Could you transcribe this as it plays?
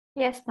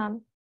Yes,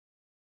 ma'am.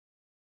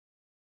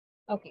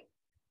 Okay.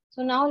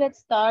 So now let's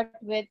start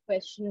with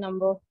question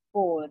number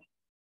 4.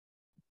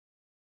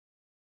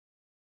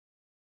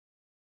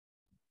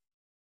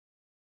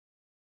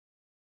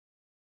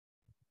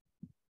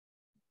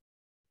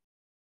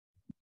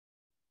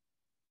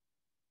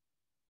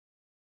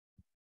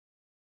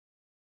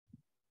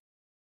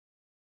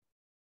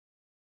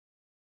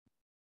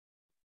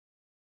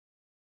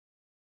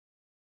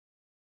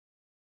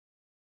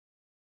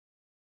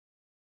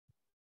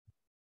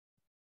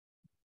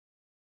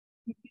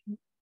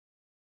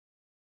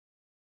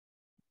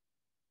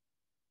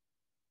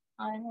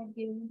 I have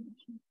given.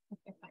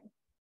 Okay, fine.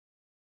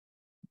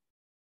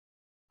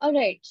 All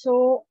right.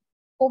 So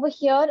over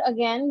here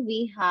again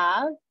we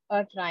have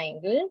a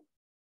triangle.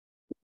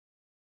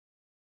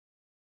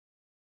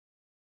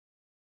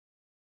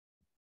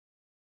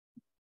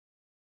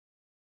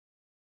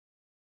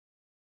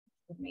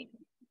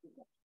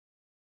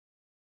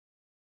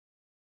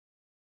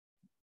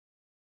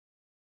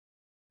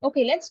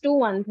 Okay, let's do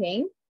one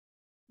thing.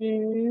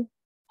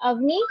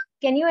 Avni,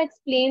 can you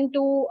explain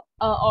to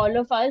all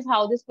of us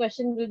how this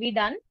question will be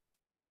done?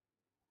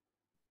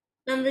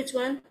 Which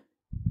one?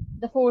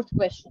 The fourth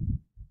question.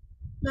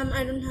 Ma'am,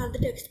 I don't have the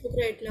textbook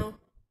right now.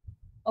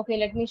 Okay,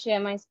 let me share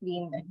my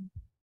screen then.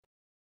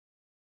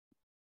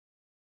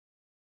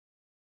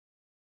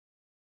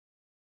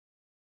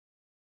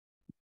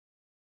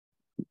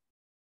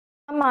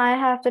 Ma'am, I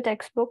have the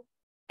textbook.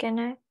 Can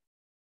I?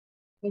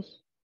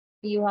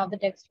 You have the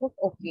textbook?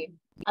 Okay.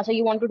 So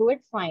you want to do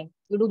it? Fine.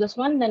 You do this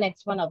one, the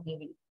next one Avni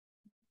will.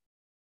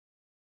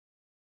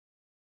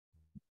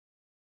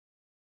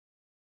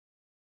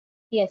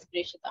 Yes,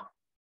 Prishita.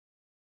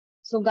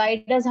 So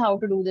guide us how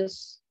to do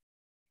this.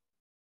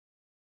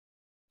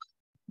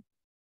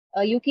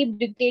 You keep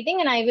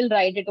dictating and I will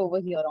write it over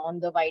here on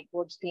the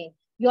whiteboard screen.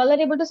 You all are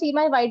able to see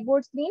my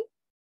whiteboard screen?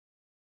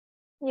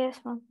 Yes,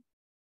 ma'am.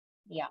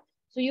 Yeah.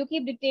 So you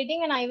keep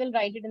dictating and I will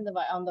write it in the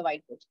on the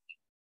whiteboard screen.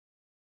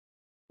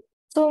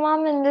 So,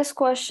 ma'am, in this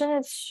question,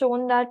 it's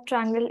shown that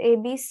triangle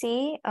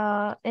ABC,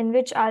 in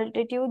which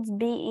altitudes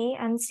BE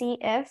and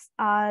CF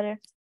are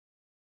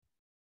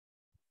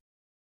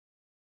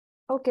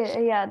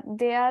okay. Yeah,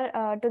 they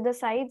are to the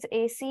sides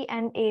AC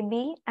and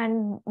AB,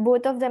 and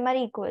both of them are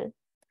equal.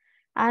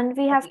 And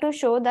we have Okay. to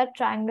show that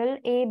triangle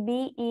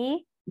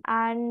ABE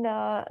and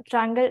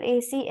triangle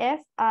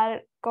ACF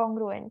are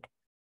congruent.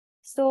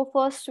 So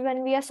first,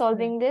 when we are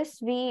solving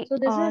this, we So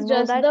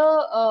know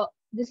that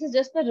this is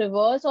just the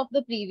reverse of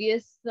the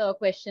previous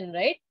question,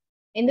 right?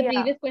 In the yeah,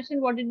 previous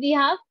question, what did we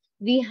have?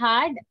 We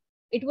had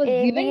it was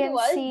A, B, given to and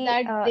us C,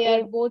 that they are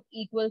A, both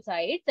equal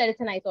sides, that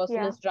it's an yeah,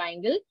 isosceles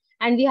triangle,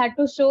 and we had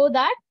to show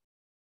that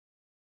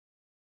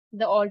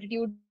the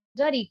altitudes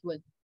are equal.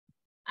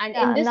 And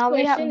in this yeah. Now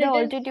we question, have it the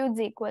is altitudes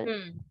equal.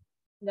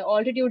 the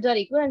altitudes are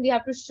equal, and we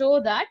have to show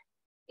that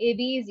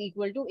AB is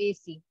equal to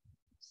AC.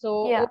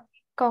 So, Yeah,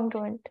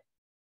 congruent.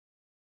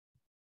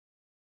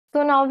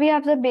 So now we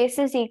have the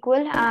bases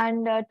equal,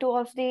 and two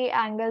of the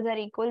angles are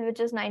equal, which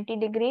is 90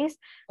 degrees,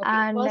 okay,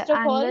 and first of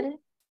all, angle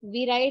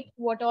we write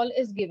what all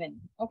is given.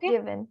 Okay,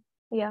 given.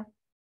 Yeah,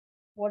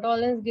 what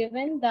all is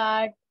given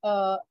that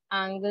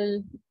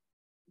angle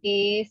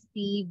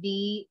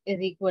ACB is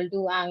equal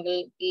to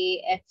angle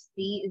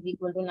AFC is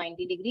equal to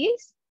 90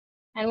 degrees.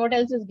 And what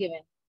else is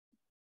given?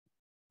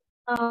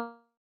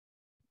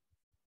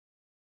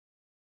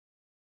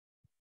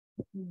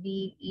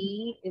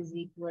 BE is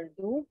equal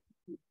to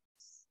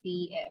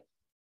CF.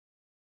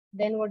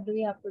 Then what do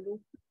we have to do?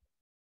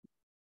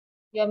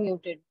 You're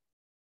muted.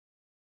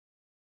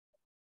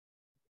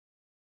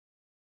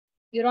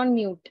 You're on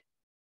mute.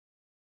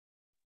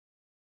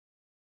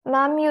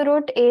 ma'am, you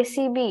wrote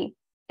ACB.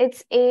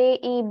 It's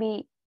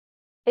AEB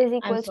is I'm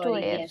equals to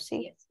sorry. Yes,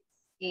 AFC, yes.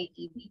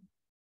 AEB.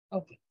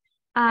 Okay.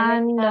 And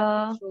then we and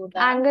have to show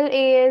that. angle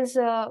A is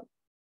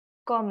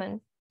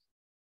common.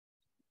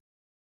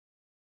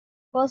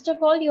 First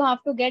of all, you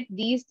have to get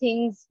these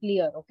things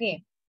clear.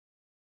 Okay.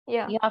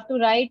 Yeah, You have to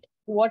write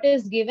what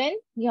is given.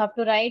 You have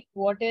to write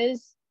what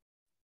is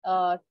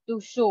to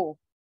show.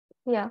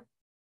 yeah.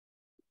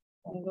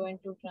 I'm going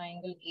to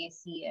triangle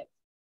ACF.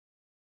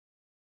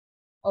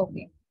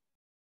 Okay.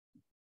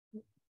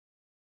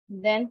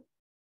 Then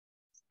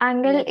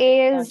Angle let's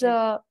A start is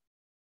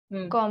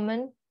with. Hmm.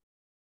 common.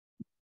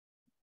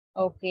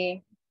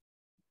 Okay.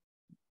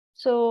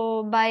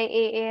 So by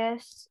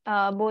AAS,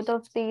 both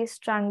of these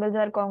triangles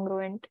are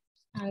congruent.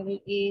 Angle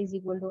A is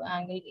equal to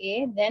angle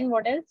A. Then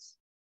what else?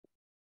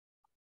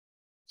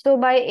 So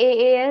by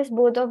AAS,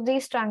 both of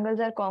these triangles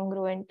are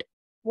congruent.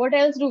 What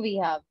else do we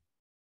have?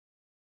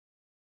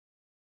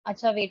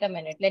 Acha, wait a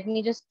minute. Let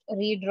me just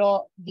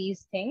redraw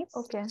these things.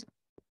 Okay.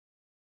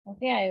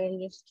 Okay, I will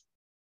just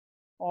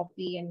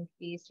copy and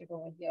paste it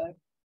over here.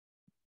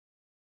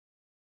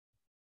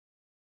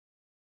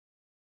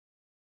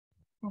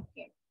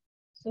 Okay.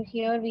 So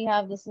here we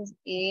have this is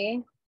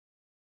A,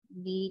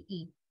 B,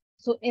 E.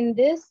 So in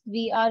this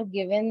we are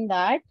given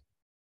that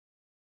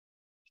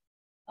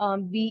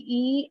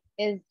BE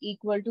is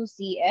equal to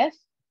CF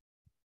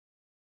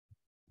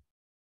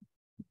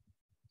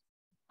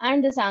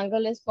and this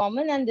angle is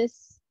common, and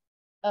this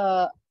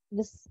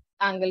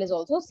angle is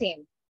also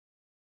same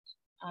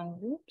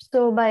angle.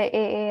 So by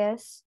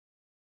AAS,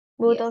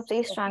 both Yes, of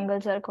these okay.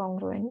 triangles are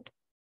congruent.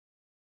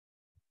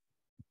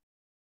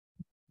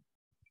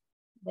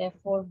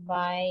 Therefore,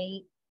 by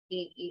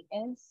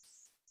AAS,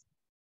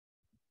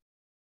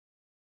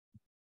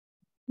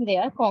 they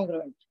are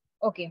congruent.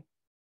 Okay.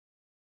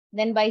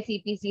 Then by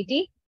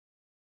CPCT,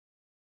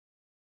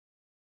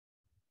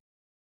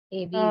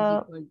 AB is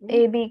equal to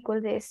AB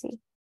equals AC.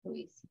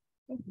 AC.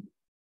 Okay.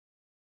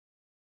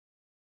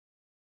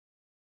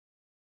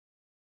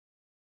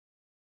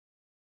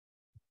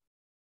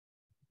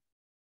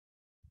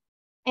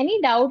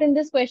 Any doubt in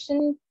this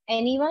question,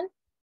 anyone?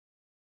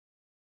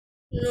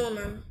 No,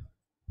 ma'am.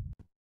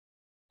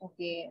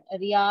 Okay.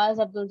 Riaz,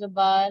 Abdul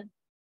Jabbar,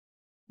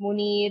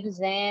 Munir,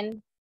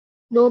 Zain.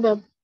 No,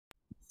 ma'am.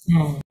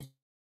 No.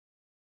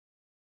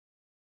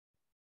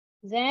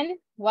 Zain,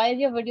 why is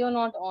your video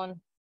not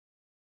on?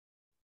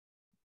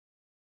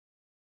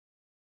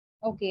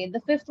 Okay, the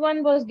fifth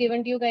one was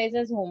given to you guys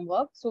as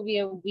homework, so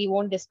we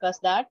won't discuss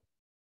that.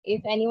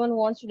 If anyone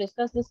wants to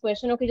discuss this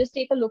question, okay, just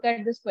take a look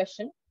at this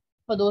question.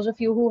 For those of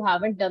you who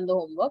haven't done the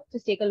homework,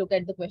 just take a look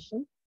at the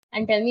question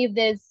and tell me if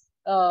there's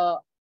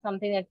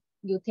something that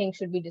you think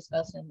should be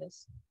discussed in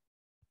this.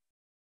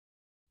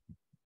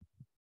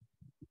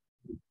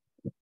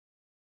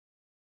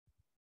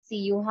 See,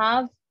 you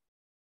have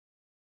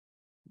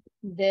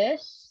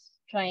this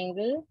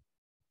triangle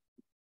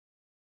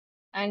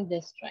and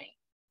this triangle.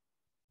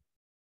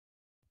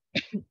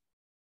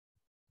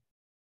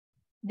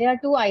 There are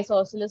two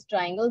isosceles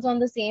triangles on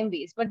the same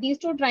base, but these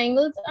two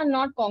triangles are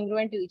not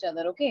congruent to each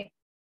other, okay?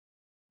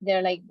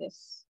 They're like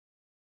this.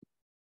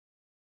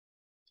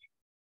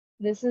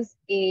 This is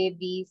A,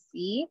 B,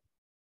 C,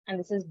 and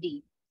this is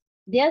D.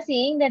 They are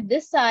saying that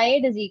this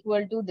side is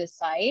equal to this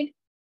side.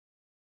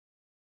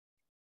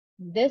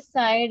 This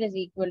side is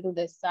equal to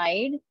this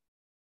side.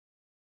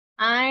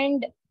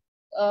 And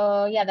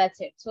yeah, that's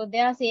it. So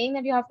they are saying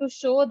that you have to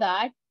show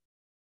that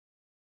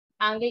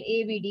angle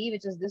ABD,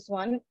 which is this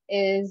one,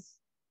 is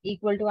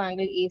equal to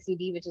angle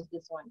ACD, which is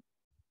this one.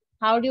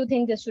 How do you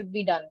think this should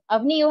be done?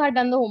 Avni, you had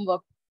done the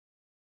homework.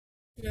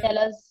 Yeah. Tell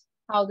us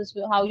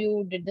how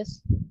you did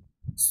this.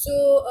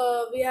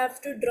 So we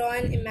have to draw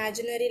an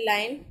imaginary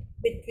line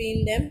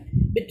between them,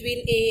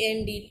 between A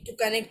and D, to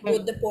connect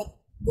both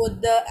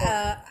the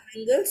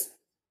angles.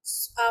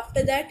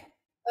 After that,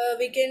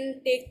 we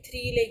can take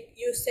three, like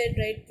you said,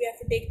 right? We have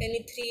to take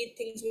any three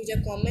things which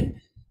are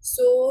common.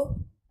 So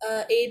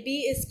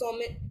AB is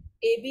common.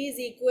 AB is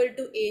equal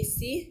to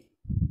AC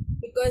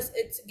because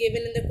it's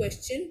given in the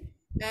question,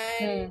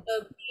 and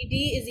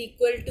BD is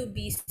equal to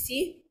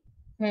BC.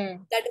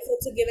 Hmm. That is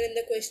also given in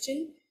the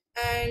question,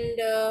 and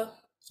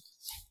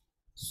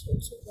so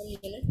 1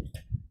 minute.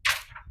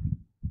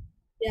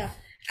 Yeah,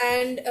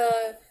 and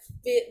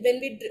when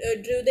we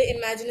drew the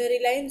imaginary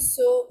line,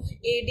 so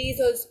AD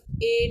is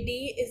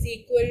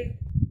equal.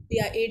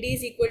 Yeah, AD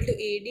is equal to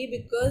AD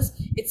because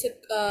it's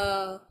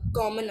a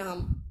common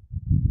arm.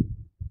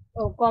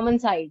 Oh, common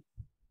side.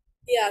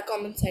 Yeah,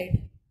 common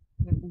side.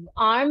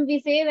 Arm we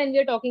say when we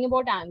are talking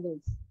about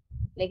angles.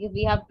 Like if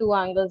we have two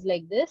angles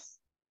like this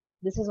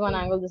is one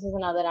angle, this is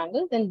another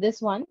angle, then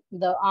this one,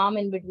 the arm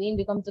in between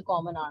becomes the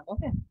common arm.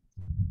 Okay.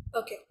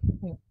 Okay.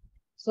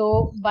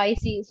 So by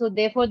C, so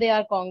therefore they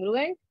are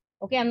congruent.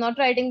 Okay, I'm not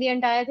writing the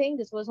entire thing.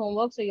 This was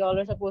homework, so you all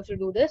are supposed to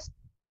do this.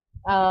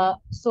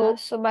 So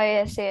So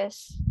by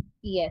SAS.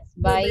 yes,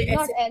 No, by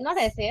by not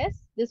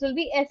SAS. This will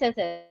be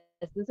SSS.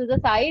 This is a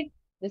side.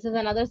 This is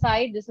another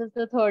side. This is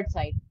the third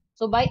side.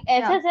 So by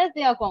Yeah. SSS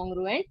they are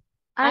congruent,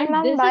 And and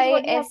ma'am, this is by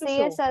what you have to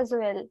show. SAS as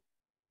well.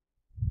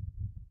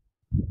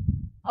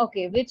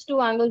 Okay, which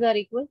two angles are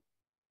equal?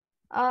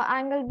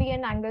 Angle B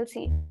and angle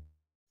C.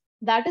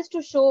 That is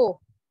to show.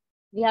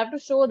 We have to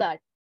show that.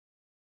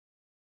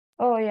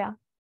 Oh, yeah.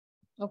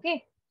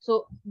 Okay.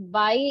 So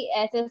by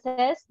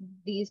SSS,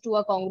 these two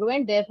are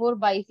congruent. Therefore,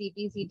 by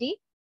CPCT,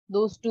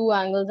 those two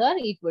angles are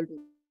equal to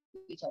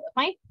each other.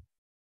 Fine.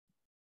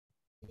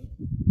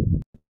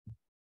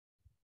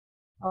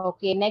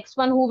 Okay. Next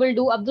one, who will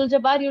do? Abdul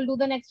Jabbar, you'll do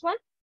the next one.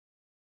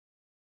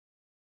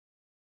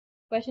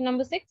 Question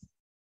number 6.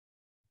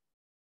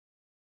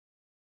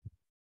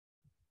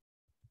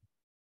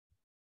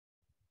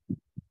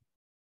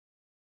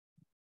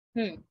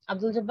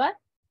 Abdul Jabbar.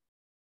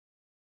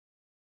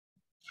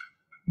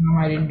 No,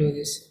 I didn't do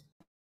this.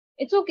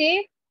 It's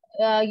okay.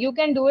 You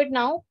can do it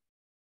now.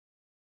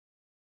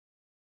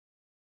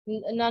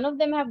 None of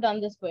them have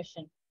done this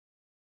question.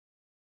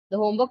 The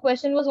homework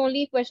question was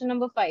only question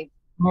number 5.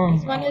 No,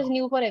 This one is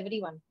new for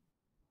everyone.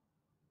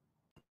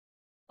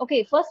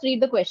 Okay, first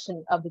read the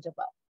question, Abdul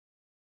Jabbar.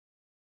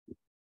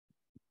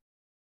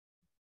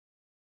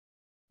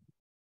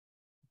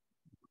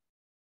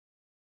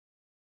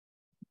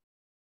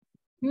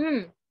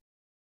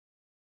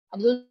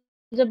 Abdul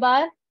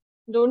Jabbar,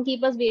 don't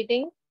keep us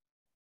waiting.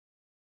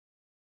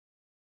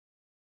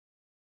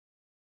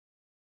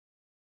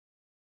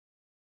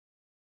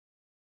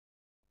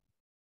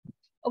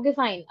 Okay,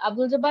 fine.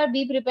 Abdul Jabbar,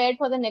 be prepared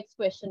for the next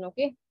question,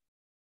 okay?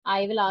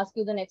 I will ask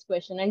you the next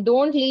question. And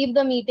don't leave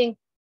the meeting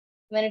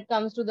when it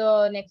comes to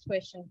the next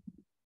question.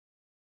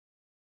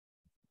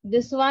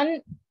 This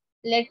one,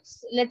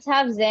 let's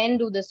have Zen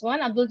do this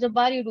one. Abdul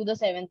Jabbar, you do the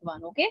 7th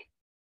one, okay?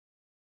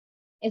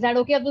 Is that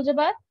okay, Abdul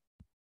Jabbar?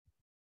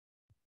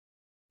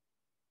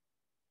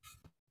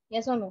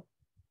 Yes or no?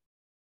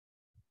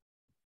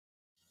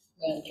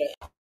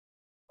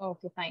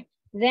 Okay, fine.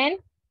 Zen,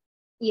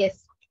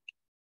 yes.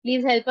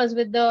 Please help us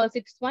with the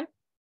 6th one.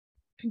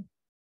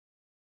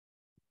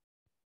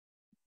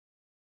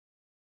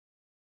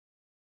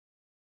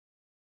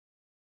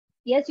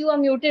 Yes, you are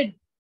muted.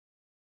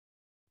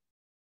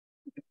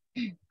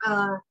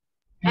 Angle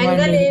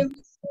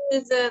ABC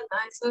is an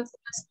isosceles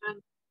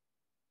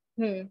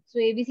triangle. So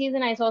ABC is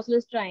an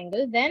isosceles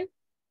triangle. Then,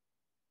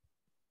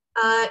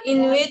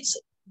 In which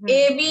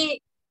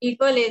AB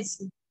equal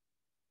AC.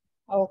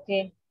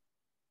 okay.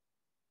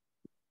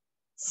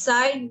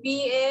 Side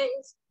BA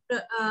is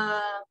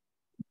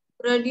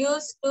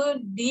reduced to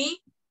D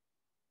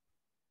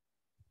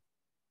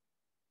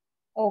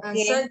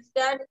Okay. such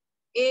that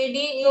AD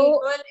So,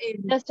 equal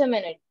AB. just a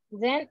minute.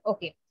 Then,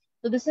 okay.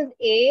 So this is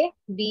A,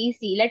 B,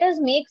 C. Let us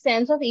make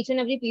sense of each and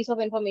every piece of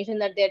information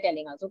that they're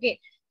telling us. Okay.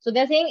 So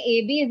they're saying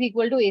AB is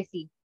equal to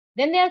AC.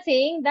 Then they are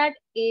saying that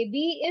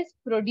AB is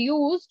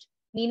produced,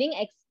 meaning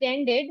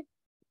extended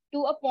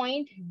to a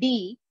point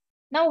D.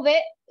 Now,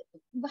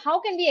 how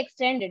can we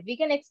extend it? We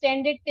can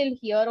extend it till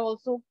here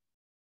also,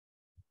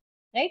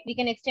 right? We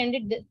can extend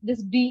it.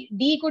 This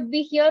D could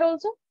be here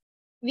also.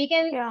 We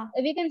can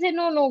say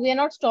no, we are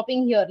not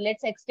stopping here.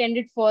 Let's extend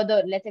it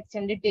further. Let's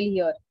extend it till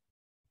here.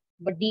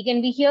 But D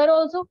can be here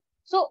also.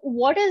 So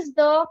what is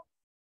the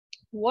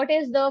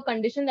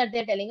condition that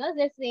they're telling us?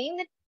 They're saying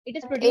that it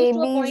is produced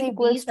to a point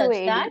B such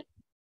that,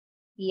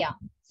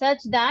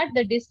 such that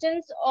the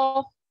distance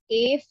of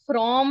A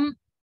from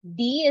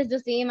D is the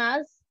same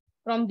as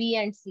from B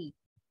and C.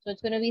 So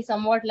it's going to be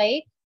somewhat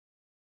like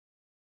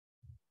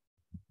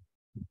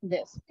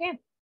this. Okay,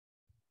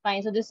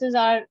 fine. So this is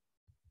our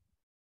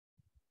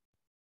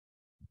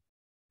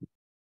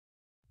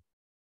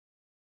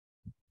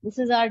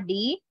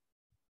D,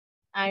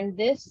 and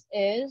this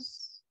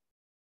is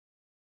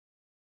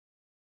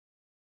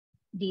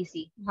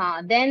DC.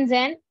 Then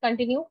Zen,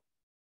 continue.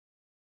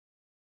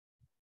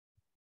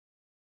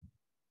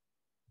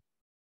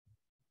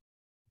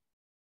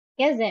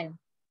 Yes, Zen,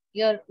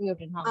 you're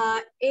muted.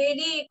 AD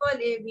equal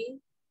AB.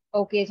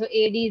 Okay, so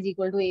AD is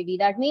equal to AB.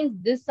 That means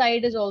this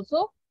side is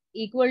also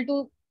equal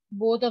to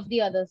both of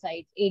the other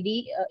sides,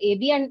 AB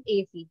and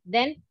AC.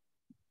 Then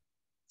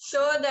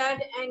show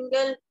that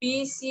angle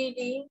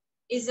BCD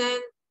is a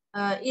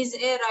right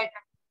angle.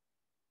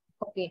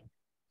 Okay.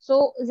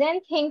 So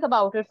then think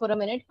about it for a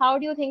minute. How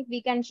do you think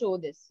we can show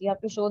this? You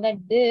have to show that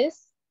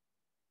this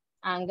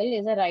angle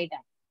is a right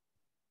angle.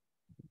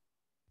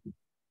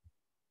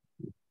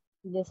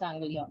 This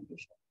angle you have to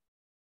show.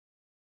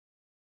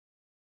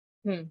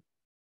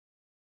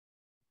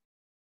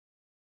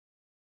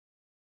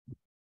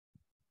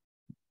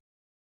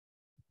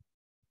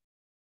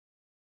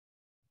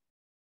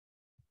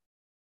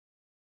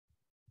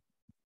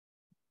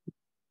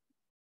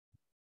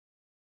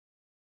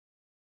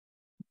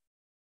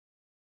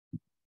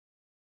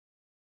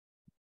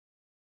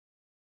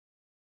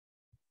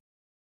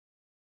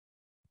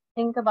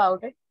 Think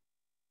about it.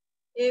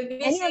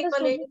 ABC Any other equal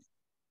students?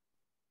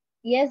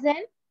 Yes,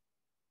 then?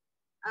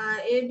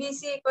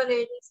 ABC equal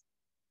ADC.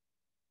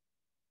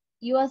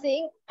 You are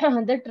saying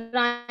the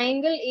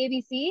triangle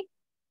ABC,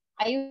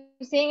 are you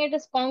saying it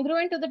is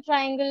congruent to the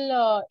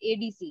triangle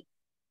ADC?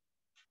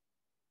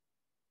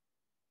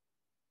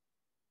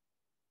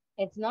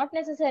 It's not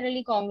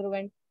necessarily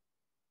congruent.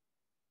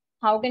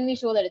 How can we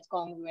show that it's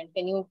congruent?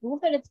 Can you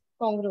prove that it's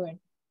congruent?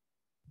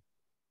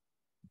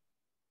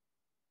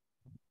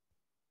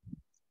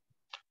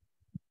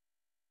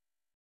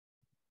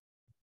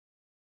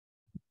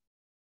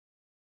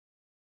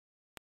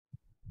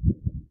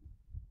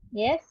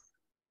 Yes?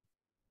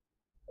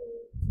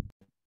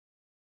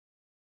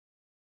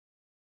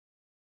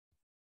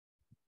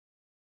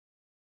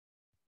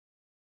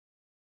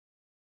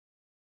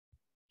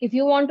 If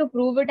you want to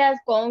prove it as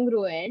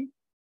congruent,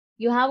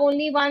 you have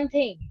only one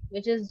thing,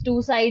 which is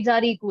two sides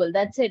are equal.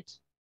 That's it.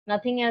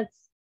 Nothing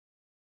else.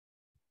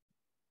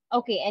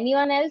 Okay,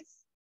 anyone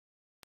else?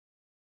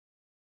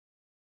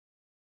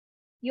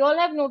 You all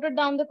have noted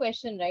down the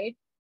question, right?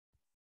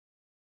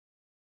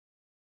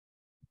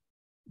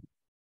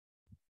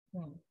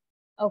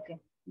 Okay,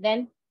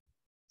 then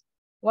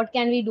what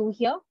can we do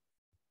here?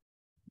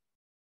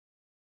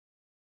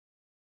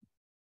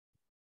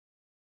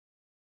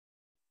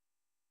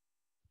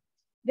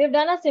 We've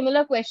done a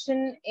similar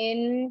question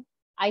in,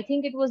 I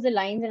think it was the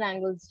lines and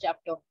angles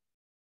chapter.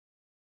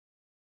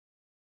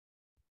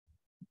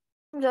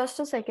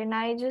 Just a second,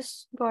 I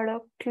just got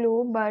a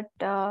clue, but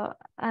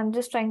I'm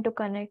just trying to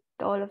connect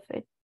all of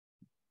it.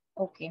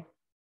 Okay.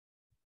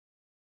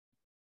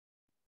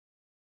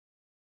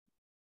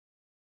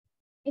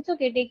 It's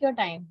okay, take your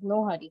time,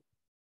 no hurry.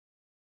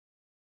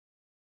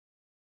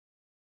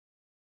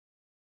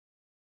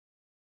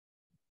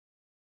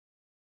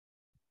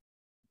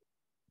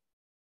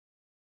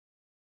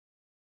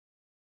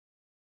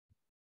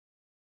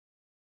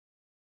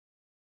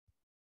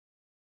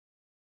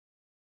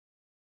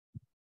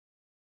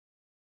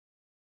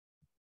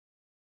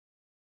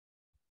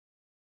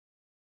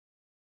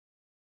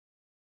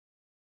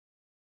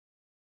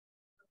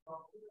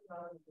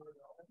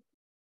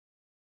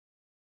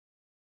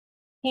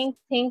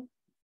 Think.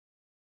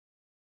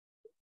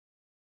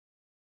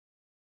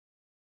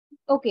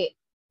 Okay,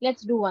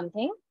 let's do one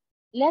thing.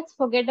 Let's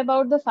forget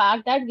about the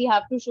fact that we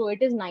have to show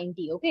it is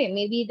 90. Okay,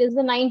 maybe it is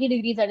the 90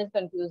 degrees that is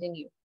confusing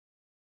you.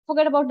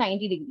 Forget about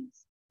 90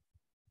 degrees.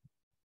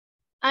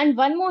 And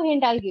one more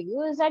hint I'll give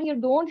you is that you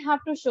don't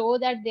have to show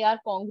that they are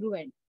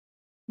congruent,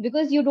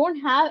 because you don't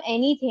have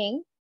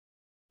anything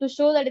to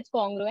show that it's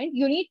congruent.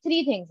 You need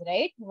three things,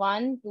 right?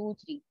 1, 2,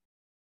 3.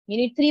 You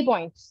need 3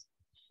 points.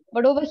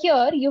 But over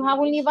here, you have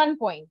only 1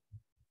 point,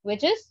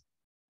 which is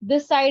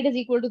this side is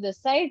equal to this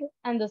side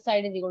and this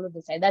side is equal to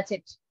this side. That's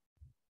it.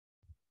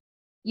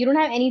 You don't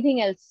have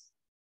anything else.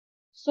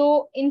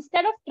 So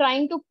instead of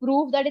trying to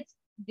prove that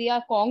they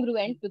are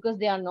congruent, because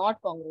they are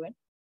not congruent,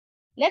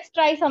 let's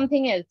try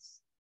something else.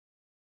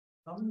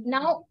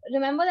 Now,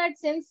 remember that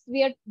since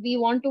we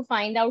want to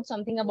find out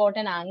something about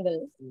an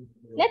angle,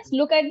 let's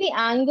look at the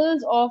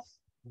angles of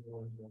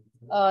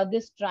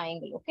this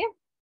triangle, okay?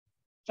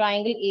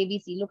 Triangle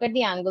ABC. Look at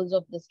the angles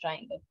of this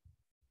triangle.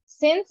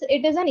 Since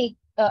it is an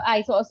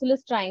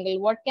isosceles triangle,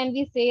 what can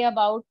we say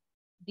about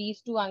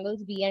these two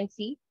angles, B and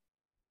C?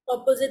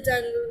 Opposite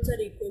angles are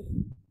equal.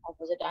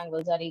 Opposite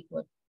angles are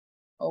equal.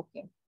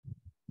 Okay.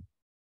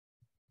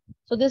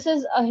 So this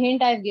is a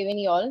hint I've given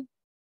you all.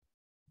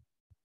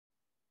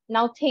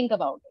 Now think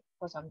about it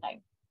for some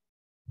time.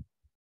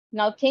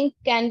 Now think,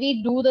 can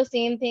we do the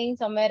same thing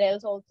somewhere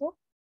else also?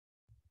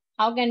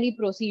 How can we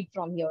proceed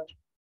from here?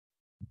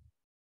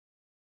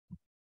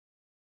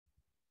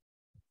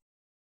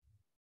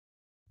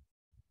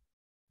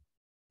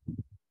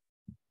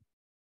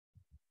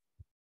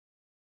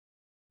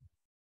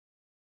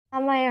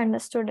 I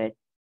understood it.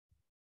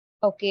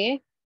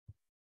 Okay.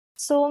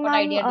 So, What ma'am,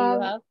 idea do you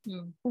have?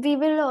 we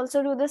will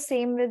also do the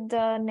same with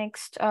the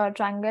next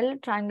triangle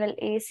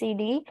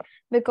ACD,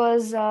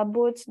 because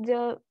both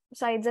the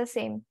sides are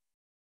same.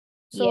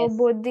 So Yes.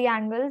 both the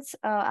angles,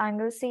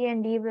 angle C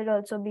and D, will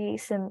also be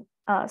same.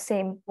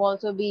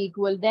 Also be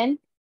equal then?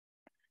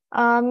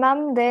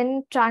 Ma'am,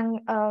 then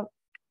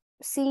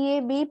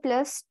CAB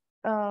plus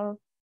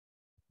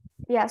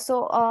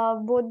so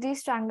both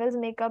these triangles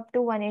make up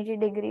to 180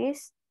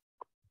 degrees,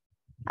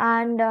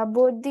 and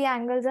both the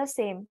angles are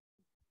same,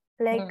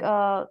 like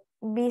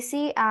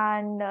BC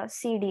and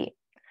CD.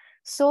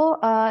 So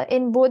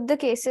in both the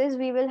cases,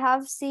 we will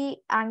have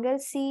angle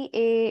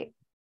CAB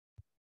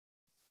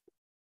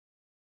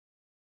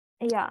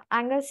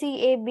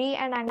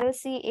and angle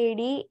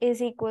CAD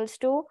is equals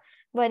to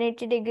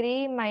 180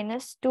 degree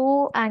minus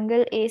 2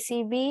 angle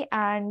ACB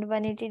and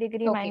 180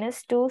 degree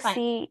minus 2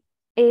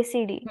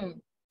 CACD.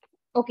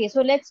 Okay,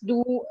 so let's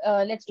do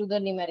the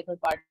numerical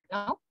part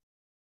now.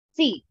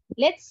 See,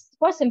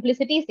 for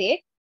simplicity's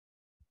sake,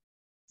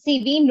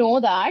 we know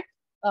that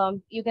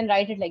you can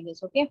write it like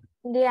this, okay?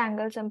 The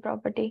angle sum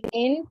property.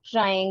 In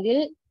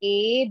triangle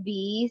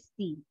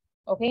ABC.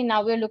 Okay,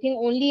 now we're looking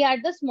only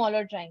at the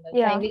smaller triangle,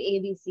 triangle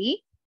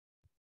ABC.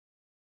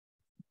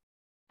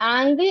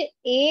 Angle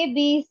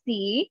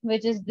ABC,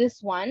 which is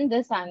this one,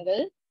 this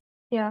angle,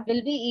 will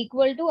be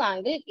equal to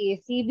angle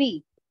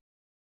ACB.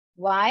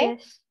 Why?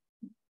 Yes.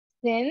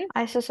 Since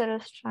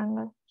isosceles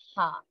triangle.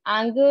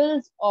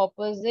 Angles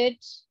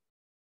opposite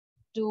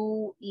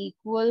to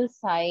equal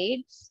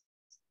sides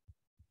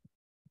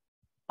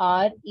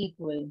are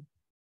equal.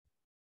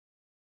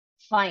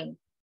 Fine.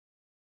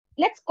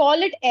 Let's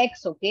call it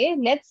X, okay?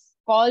 Let's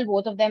call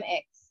both of them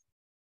X.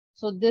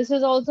 So this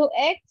is also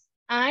X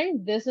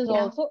and this is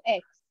also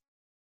X.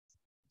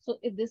 So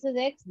if this is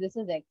X, this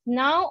is X.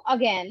 Now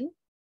again,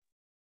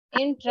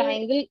 in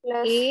triangle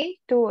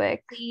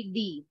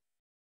ACD.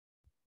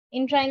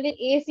 In triangle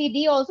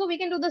ACD also, we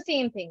can do the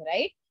same thing,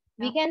 right?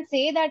 We can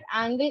say that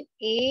angle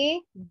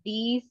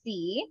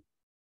ADC,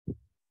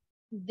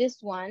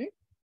 this one,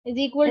 is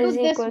equal to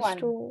this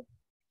one.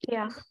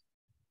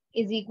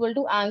 Is equal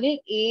to angle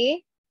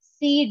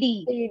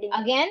ACD.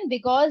 Again,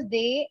 because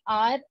they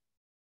are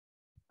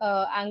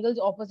angles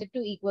opposite to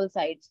equal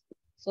sides.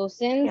 So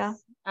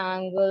since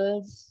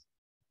angles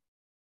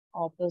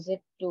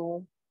opposite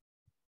to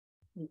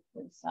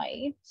equal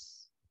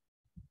sides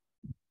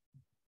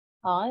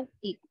are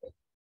equal.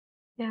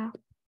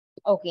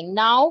 Okay,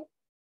 now,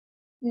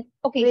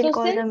 okay, so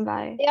since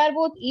they are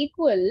both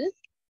equal,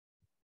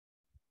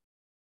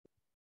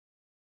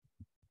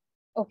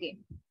 okay,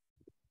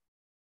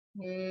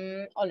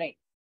 all right.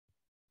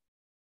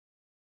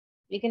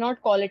 We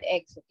cannot call it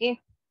X, okay?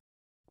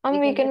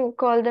 We can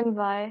call them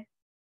Y.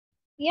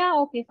 Yeah,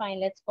 okay, fine.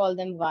 Let's call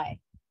them Y.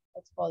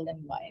 Let's call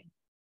them Y.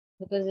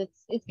 Because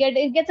it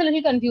gets a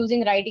little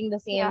confusing writing the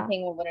same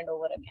thing over and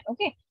over again.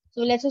 Okay,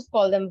 so let's just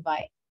call them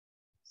Y.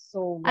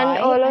 So Y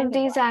and all of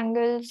these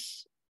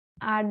angles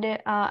add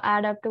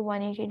up to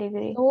 180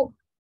 degrees. So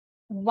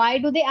why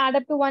do they add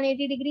up to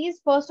 180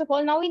 degrees? First of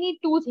all, now we need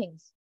two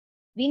things.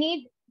 We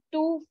need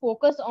to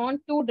focus on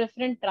two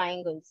different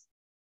triangles.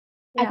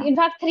 In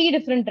fact, three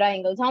different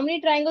triangles. How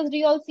many triangles do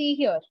you all see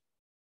here?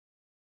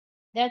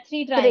 There are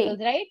three triangles,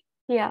 right?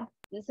 Yeah.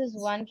 This is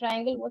one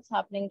triangle. What's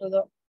happening to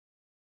the...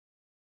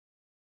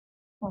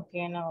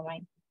 Okay, never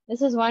mind.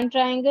 This is one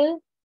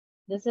triangle.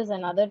 This is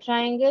another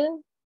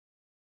triangle.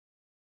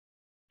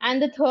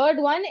 And the third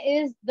one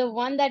is the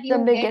one that The you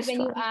get biggest when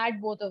you one.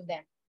 add both of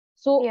them.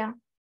 So Yeah.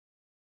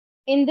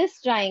 in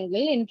this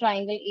triangle, in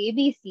triangle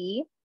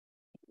ABC,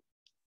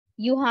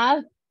 you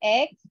have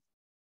x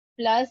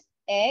plus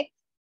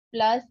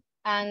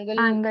angle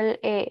Angle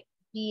A.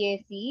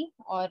 BAC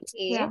or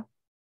A Yeah.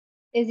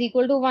 is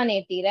equal to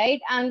 180,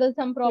 right? Angle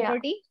sum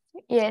property.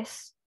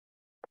 Yes.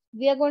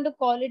 We are going to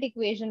call it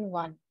equation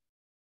 1.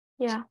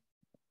 Yeah.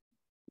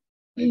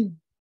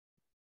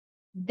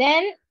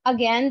 Then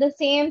again, the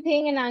same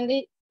thing in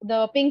angle,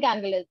 the pink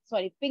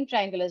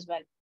triangle as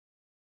well.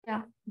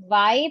 Yeah.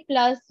 Y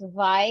plus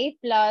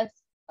angle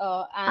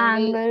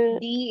Angle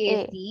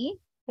DAC.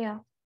 Yeah.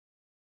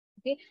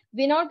 Okay,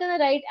 we're not going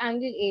to write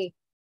angle A.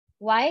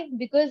 Why?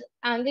 Because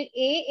angle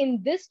A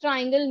in this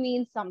triangle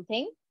means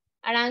something,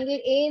 and angle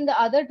A in the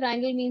other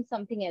triangle means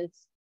something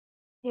else.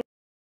 Yeah.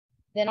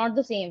 They're not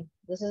the same.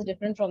 This is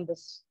different from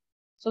this.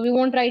 So we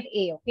won't write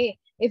A, okay?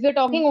 If you're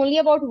talking only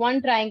about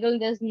one triangle,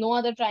 there's no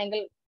other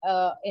triangle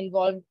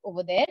involved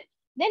over there,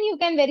 then you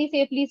can very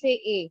safely say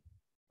A.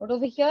 But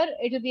over here,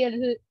 it will be a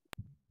little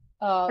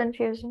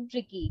Confusing.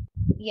 tricky.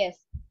 Yes.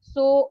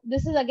 So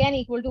this is again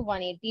equal to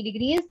 180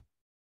 degrees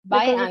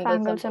by Because of angle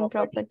angle sum sum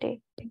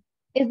property. property.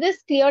 Is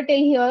this clear till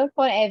here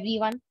for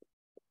everyone?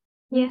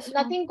 Yes.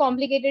 Ma'am. Nothing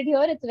complicated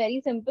here. It's very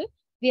simple.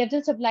 We have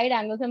just applied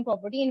angle sum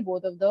property in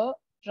both of the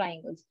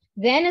triangles.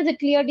 Then is it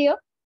clear, dear?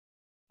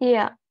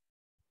 Yeah.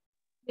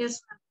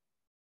 Yes.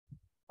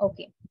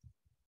 Okay.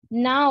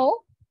 Now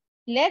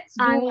let's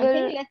do one thing.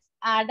 Angle. Let's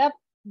add up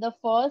the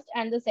first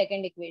and the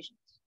second equations.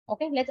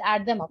 Okay, let's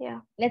add them up. Yeah.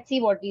 Let's see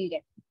what we'll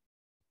get.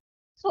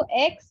 So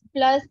x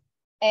plus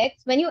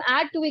x, when you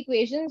add two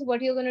equations,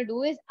 what you're going to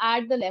do is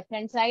add the left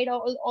hand side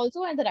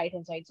also and the right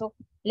hand side. So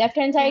left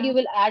hand side you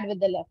will add with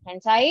the left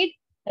hand side,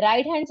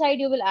 right hand side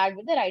you will add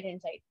with the right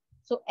hand side.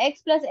 So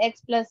x plus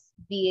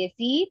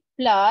BAC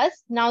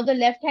plus now the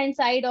left hand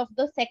side of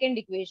the second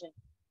equation,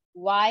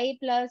 y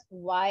plus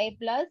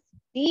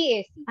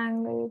DAC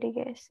Angle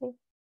DAC.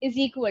 is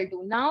equal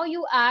to, now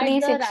you add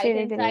the 360 right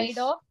hand side degrees.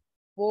 of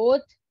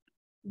both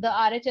the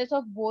RHS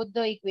of both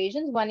the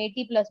equations,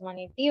 180 plus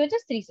 180, which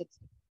is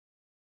 360.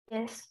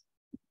 Yes.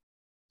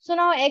 So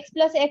now x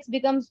plus x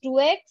becomes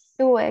 2x,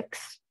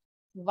 2x.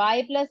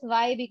 y plus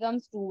y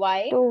becomes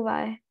 2y.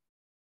 2y.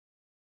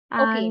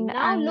 Okay, And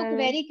now look angle.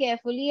 very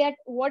carefully at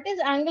what is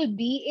angle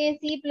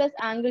BAC plus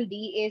angle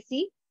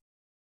DAC.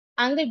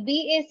 Angle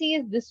BAC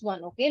is this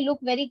one, okay? Look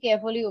very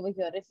carefully over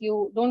here. If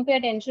you don't pay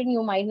attention,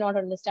 you might not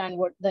understand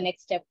what the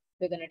next step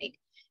we're going to take.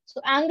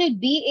 So angle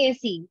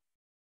BAC,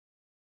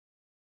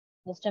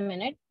 just a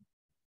minute.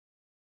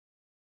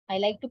 I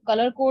like to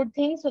color code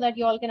things so that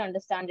you all can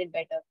understand it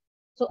better.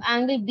 So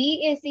angle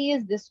BAC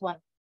is this one.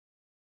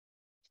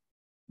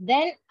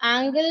 Then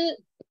angle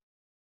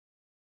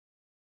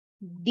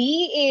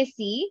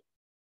DAC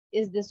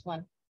is this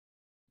one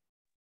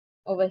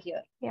over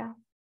here. Yeah.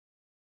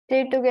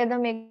 They together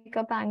make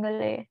up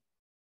angle A.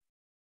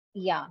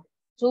 Yeah.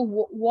 So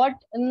what?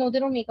 No, they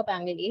don't make up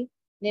angle A.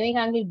 They make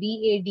angle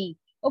BAD.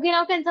 Okay,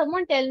 now can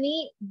someone tell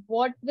me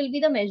what will be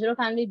the measure of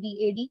angle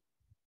BAD?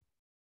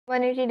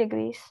 180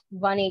 degrees.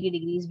 180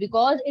 degrees,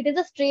 because it is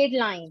a straight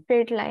line.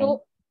 Straight line.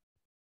 So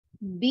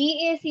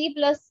BAC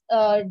plus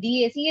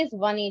DAC is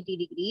 180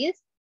 degrees.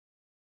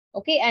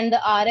 Okay, and the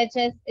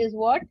RHS is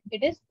what?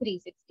 It is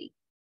 360.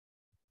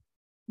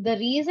 The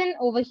reason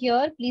over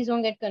here, please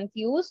don't get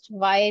confused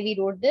why we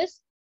wrote this.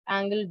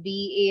 Angle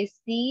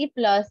BAC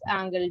plus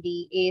angle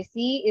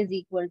DAC is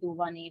equal to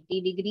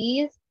 180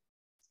 degrees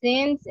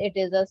since it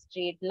is a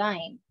straight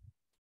line.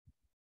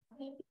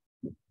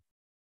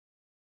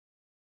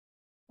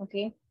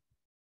 Okay.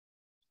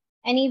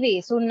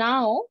 Anyway, so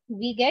now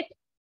we get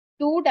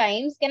 2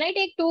 times. Can I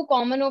take 2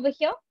 common over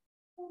here?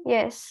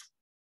 Yes.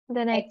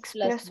 Then X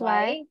plus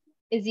y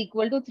is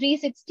equal to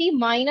 360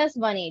 minus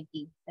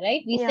 180,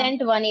 right? We sent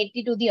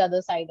 180 to the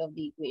other side of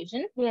the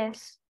equation.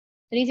 Yes.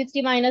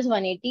 360 minus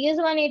 180 is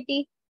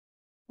 180.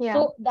 Yeah.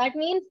 So that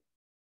means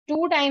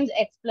 2 times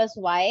x plus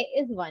y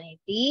is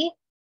 180.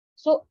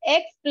 So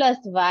x plus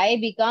y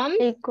becomes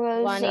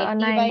Equals 180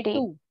 by 90.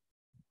 2,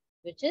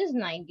 which is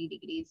 90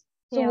 degrees.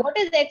 So Yeah. what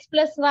is x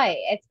plus y?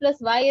 X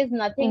plus y is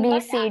nothing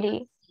but angle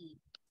BCD. C.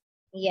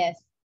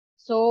 Yes.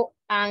 So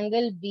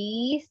angle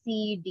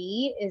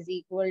BCD is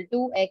equal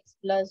to x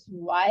plus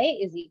y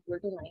is equal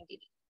to 90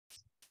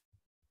 degrees.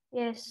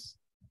 Yes.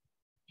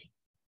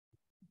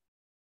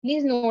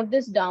 Please note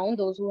this down,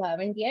 those who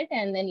haven't yet,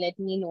 and then let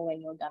me know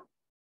when you're done.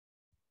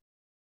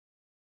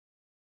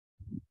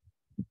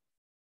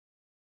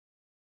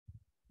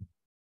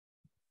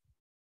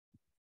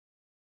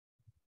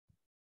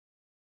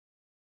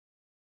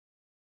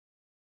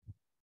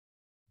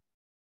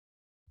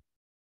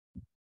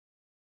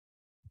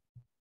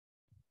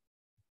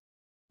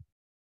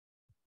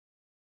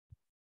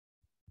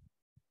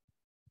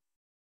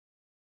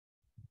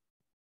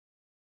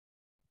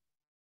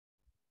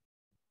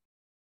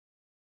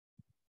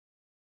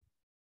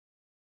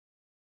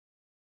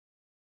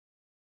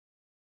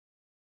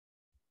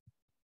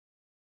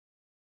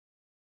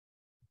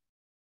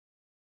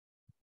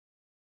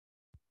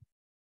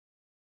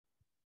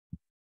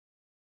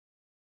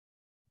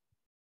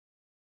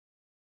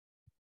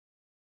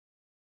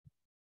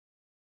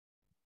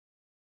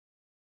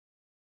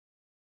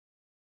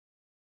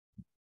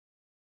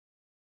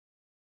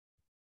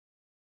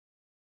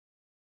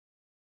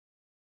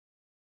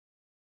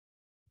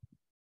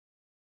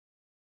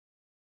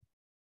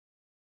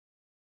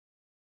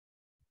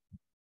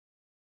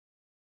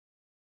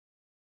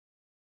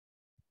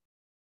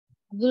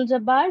 Abdul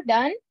Jabbar,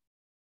 done?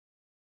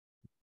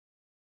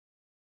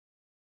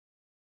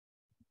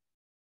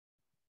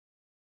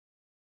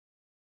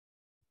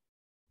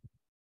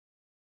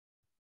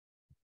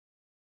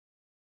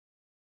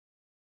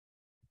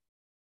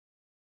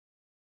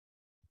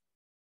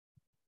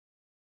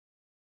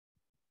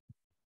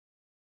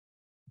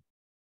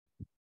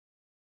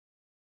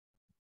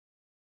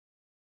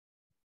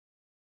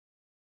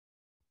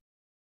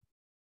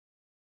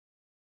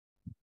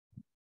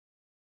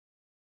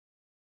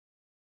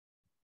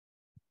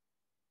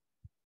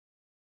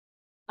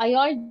 Are you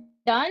all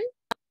done?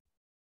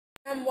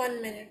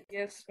 1 minute.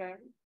 Yes, ma'am.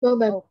 So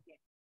that Okay.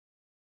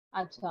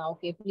 Acha,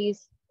 okay.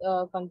 Please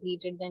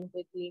complete it then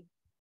quickly.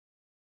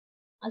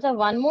 Acha,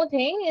 one more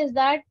thing is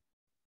that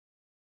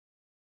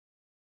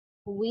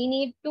we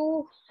need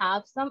to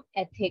have some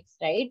ethics,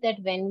 right?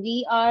 That when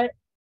we are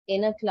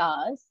in a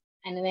class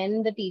and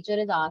when the teacher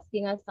is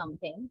asking us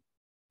something,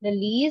 the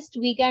least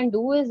we can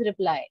do is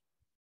reply.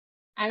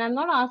 And I'm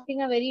not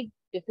asking a very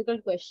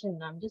difficult question.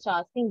 I'm just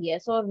asking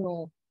yes or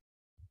no.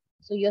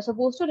 So you're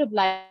supposed to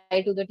reply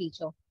to the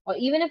teacher. Or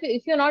even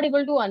if you're not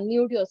able to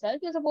unmute yourself,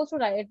 you're supposed to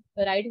write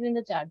it in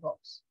the chat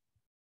box.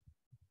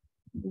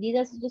 These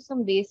are just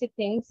some basic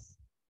things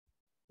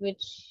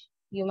which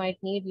you might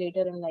need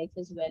later in life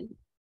as well.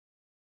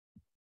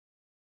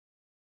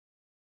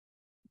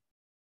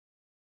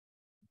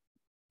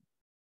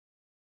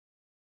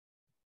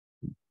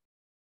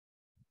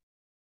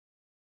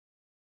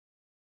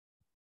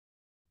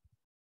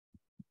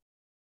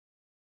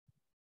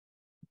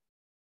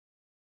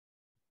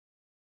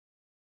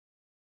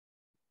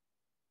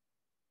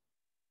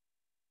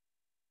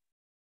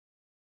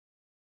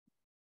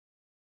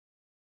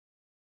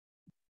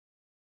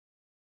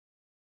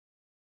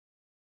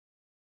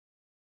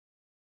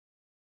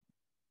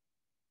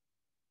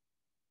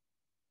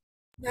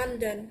 I'm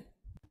done.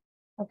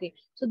 Okay,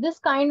 so this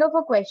kind of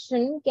a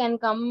question can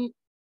come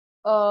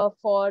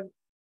for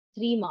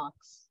 3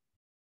 marks.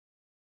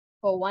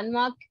 For 1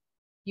 mark,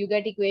 you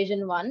get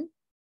equation 1.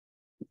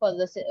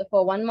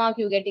 For 1 mark,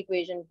 you get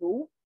equation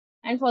 2.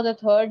 And for the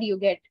third, you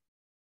get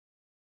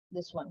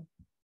this one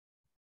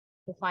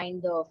to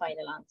find the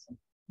final answer.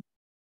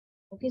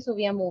 Okay, so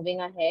we are moving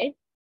ahead.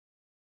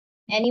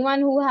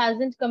 Anyone who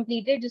hasn't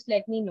completed, just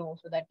let me know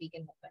so that we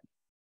can move ahead.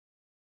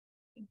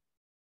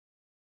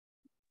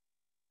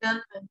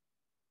 done.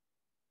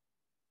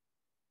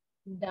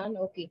 Done.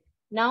 Okay.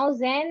 Now,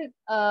 Zen,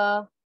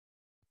 okay,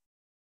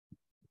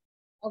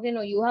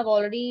 no, you have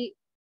already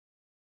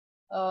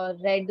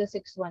read the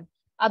 6th one.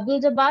 Abdul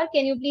Jabbar,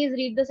 can you please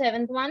read the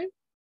 7th one?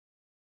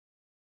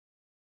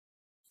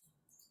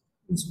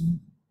 Yes, ma'am.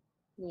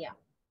 Yeah.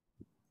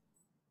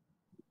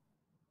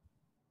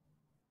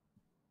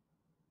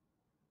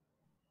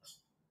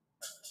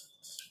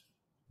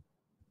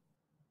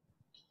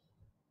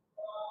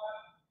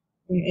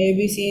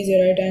 ABC is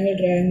a right angle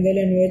triangle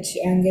in which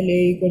angle A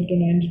equal to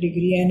 90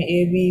 degree and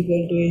AB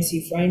equal to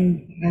AC.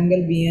 Find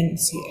angle B and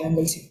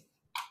angle C.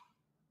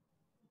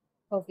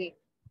 Okay.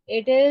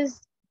 It is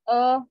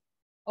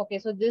okay,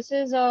 so this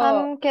is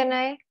Can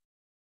I?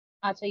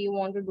 Acha, you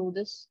want to do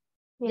this?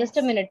 Just a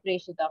Yes. minute,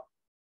 Preshita.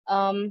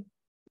 Um,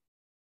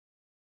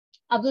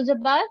 Abdul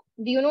Jabbar,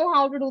 do you know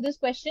how to do this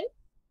question?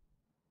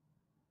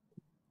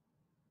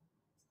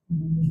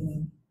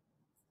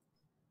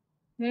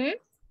 Hmm?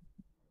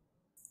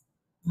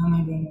 I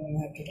don't know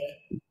how to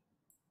try.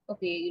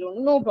 Okay, you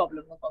don't, no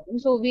problem, no problem.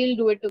 So we'll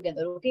do it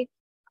together, okay?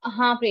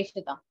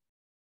 Preshita.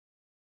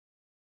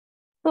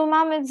 So,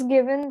 ma'am, it's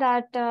given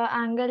that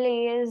angle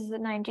A is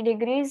 90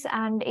 degrees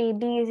and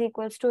AB is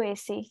equals to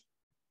AC.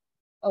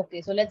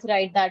 Okay, so let's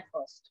write that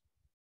first.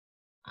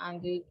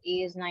 Angle A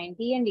is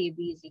 90 and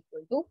AB is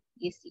equal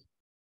to AC.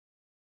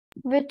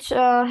 Which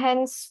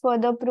hence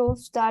further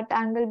proves that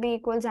angle B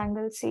equals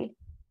angle C.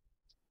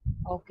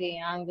 Okay,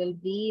 angle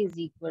B is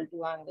equal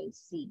to angle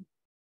C.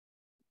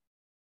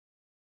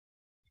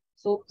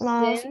 So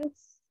Now,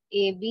 since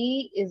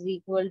AB is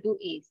equal to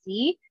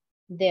AC,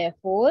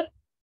 therefore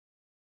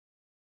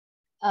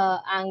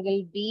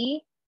angle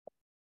B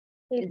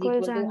is equals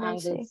equal to angle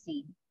angle C.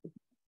 C.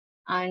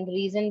 And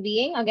reason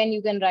being, again,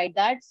 you can write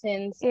that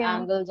since Yeah.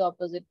 angles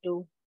opposite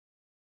to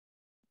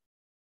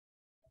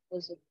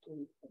equal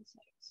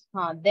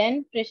sides.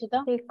 Then,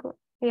 Prishita? Equal.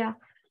 Yeah.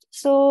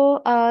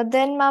 So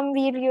then, ma'am,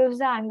 we'll use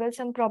the angle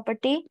sum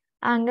property.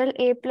 Angle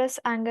A plus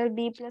angle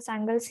B plus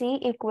angle C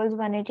equals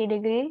 180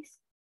 degrees.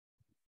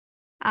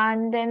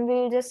 And then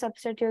we'll just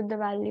substitute the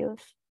values.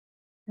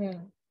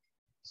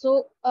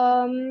 So,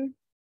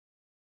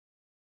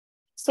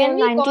 So can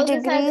we 90 call this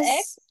as degrees.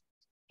 X?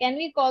 Can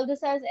we call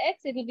this as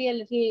X? It will be a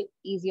little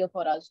easier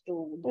for us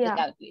to do the Yeah.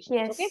 calculations.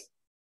 Yes. Okay?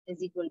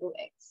 Is equal to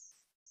X.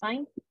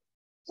 Fine.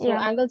 So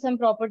Yeah. angle sum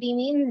property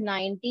means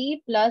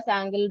 90 plus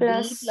angle B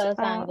Plus plus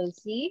angle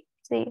C.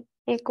 C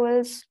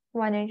equals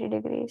 180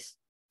 degrees.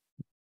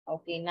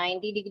 Okay,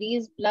 90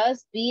 degrees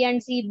plus B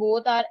and C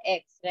both are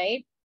X,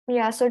 right?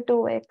 Yeah, so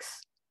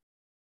 2x.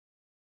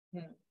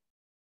 Hmm.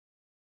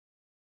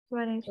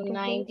 180 So degrees.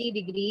 90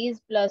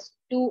 degrees plus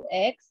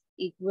 2x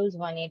equals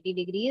 180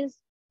 degrees.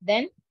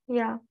 Then?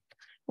 Yeah.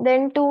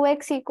 Then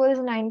 2x equals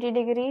 90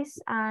 degrees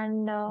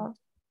and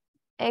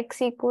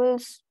x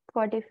equals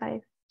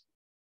 45.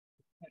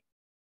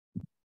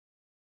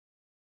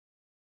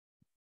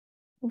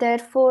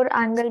 Therefore,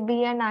 angle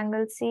B and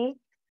angle C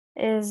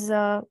is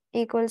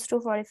equals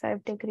to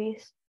 45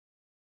 degrees.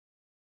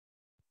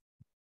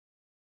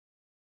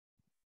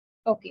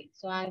 Okay,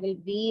 so angle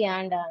B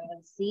and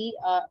angle C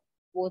are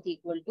both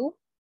equal to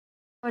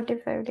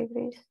 45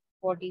 degrees.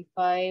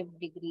 45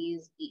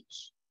 degrees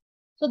each.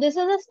 So this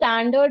is a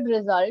standard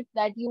result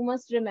that you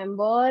must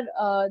remember.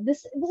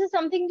 This is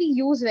something we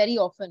use very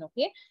often,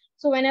 okay?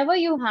 So whenever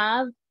you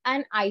have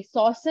an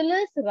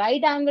isosceles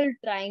right angle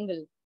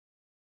triangle,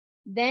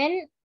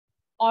 then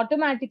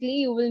automatically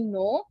you will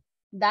know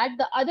that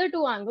the other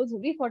two angles will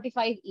be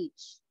 45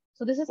 each.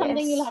 So this is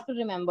something you'll have to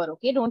remember,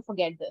 okay? Don't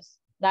forget this.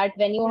 That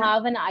when you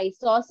have an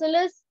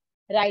isosceles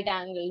right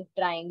angle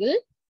triangle,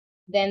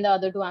 then the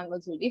other two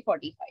angles will be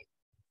 45.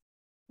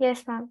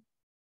 Yes, ma'am.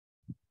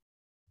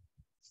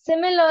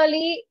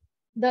 Similarly,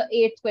 the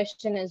 8th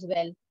question as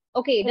well.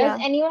 Okay, does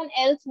anyone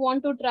else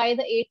want to try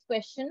the 8th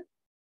question?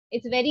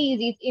 It's very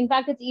easy. In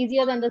fact, it's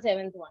easier than the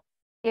 7th one.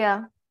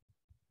 Yeah.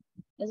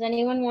 Does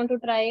anyone want to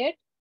try it?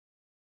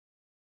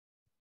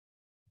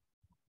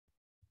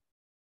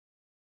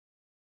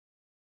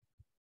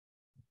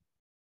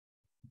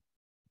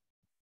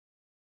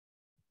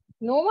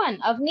 No one.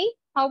 Avni,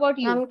 how about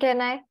you? Can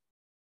I?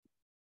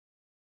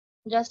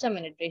 Just a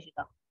minute,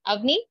 Rishita.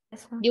 Avni,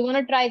 Yes, do you want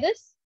to try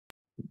this?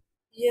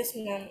 Yes,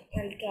 ma'am.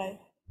 I'll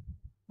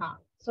try.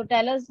 So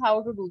tell us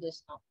how to do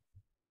this now.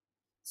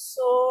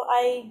 So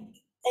I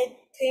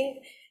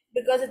think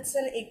because it's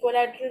an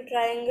equilateral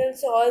triangle,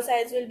 so all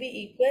sides will be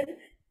equal.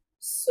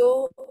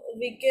 So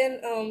we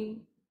can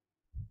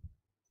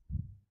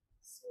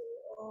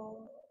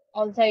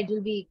All sides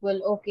will be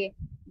equal. Okay.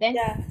 Then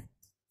yeah,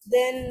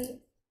 then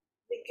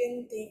we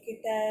can take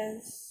it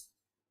as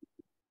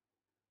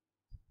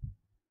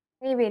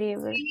Any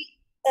variable.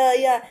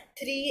 yeah,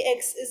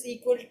 3x is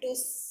equal to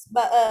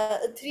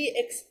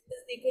 3x is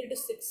equal to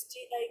 60,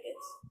 I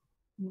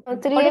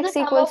guess. So what is the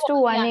 3x sum of equals to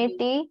all the angles?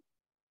 180.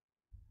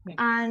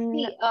 And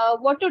See,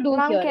 what to do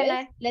ma'am, here can is,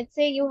 I? let's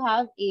say you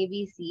have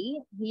ABC.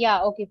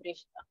 Yeah, okay,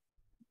 Prishita.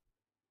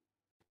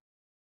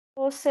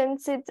 So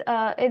since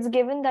it's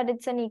given that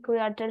it's an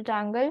equilateral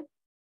triangle,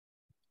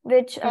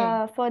 which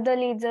further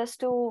leads us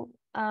to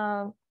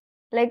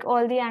like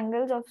all the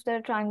angles of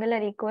the triangle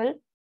are equal.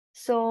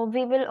 So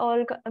we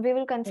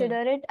will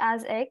consider it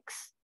as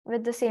x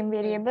with the same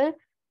variable.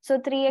 So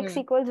 3x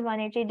equals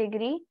 180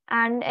 degree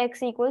and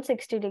x equals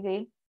 60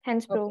 degree.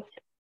 Hence proved.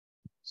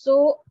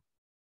 So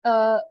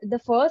the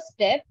first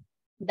step,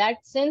 that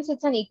since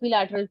it's an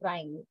equilateral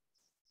triangle,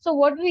 so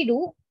what we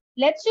do,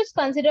 let's just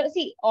consider,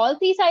 see, all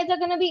three sides are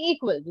going to be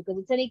equal because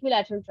it's an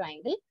equilateral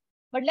triangle.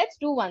 But let's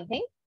do one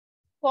thing.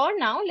 For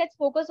now, let's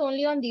focus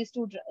only on these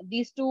two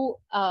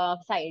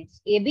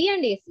sides, AB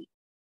and AC.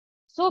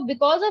 So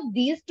because of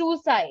these two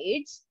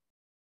sides,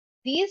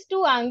 these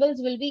two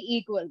angles will be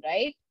equal,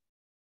 right?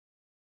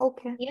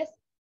 Okay. Yes.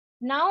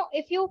 Now,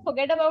 if you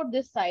forget about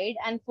this side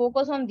and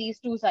focus on these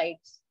two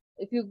sides,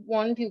 if you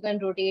want, you can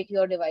rotate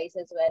your device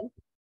as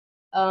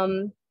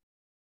well.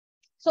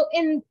 So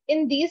in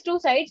these two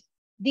sides,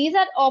 these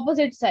are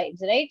opposite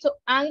sides, right? So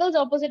angles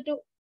opposite to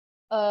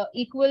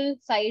equal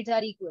sides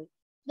are equal.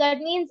 That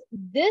means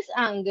this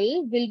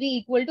angle will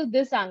be equal to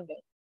this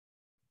angle.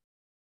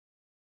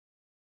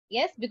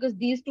 Yes, because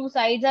these two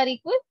sides are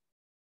equal.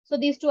 So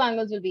these two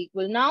angles will be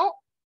equal. Now,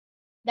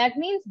 that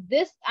means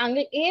this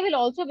angle A will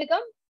also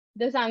become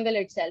this angle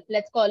itself.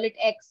 Let's call it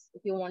X.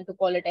 If you want to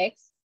call it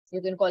X,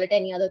 you can call it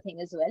any other thing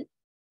as well.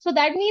 So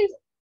that means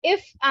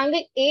if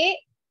angle A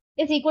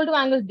is equal to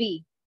angle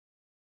B,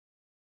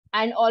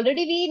 and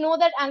already we know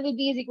that angle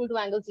B is equal to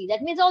angle C,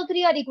 that means all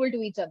three are equal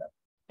to each other,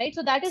 right?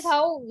 So that is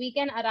how we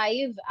can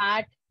arrive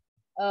at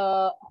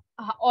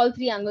all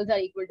three angles are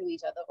equal to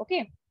each other.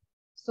 Okay.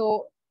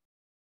 So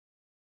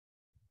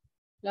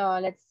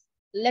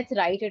let's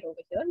write it over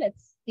here.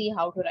 Let's see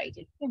how to write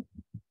it. Okay.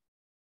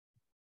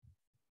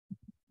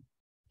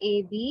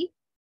 AB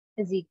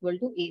is equal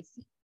to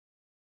AC.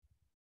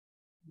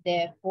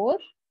 Therefore,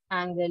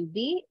 angle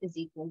B is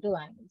equal to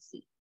angle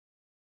C.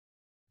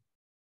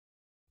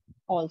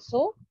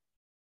 Also,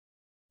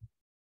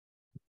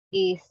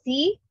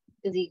 AC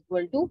is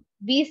equal to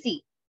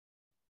BC.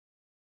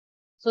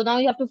 So now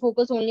you have to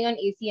focus only on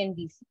AC and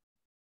BC.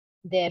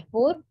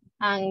 Therefore,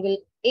 angle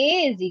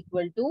A is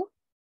equal to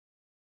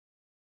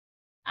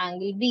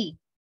angle B.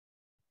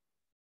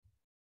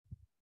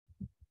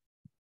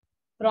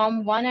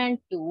 From 1 and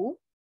 2,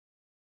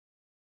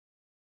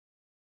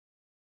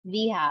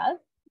 we have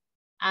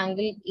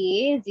angle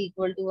A is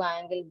equal to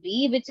angle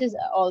B, which is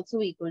also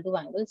equal to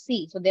angle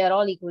C. So they are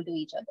all equal to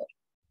each other.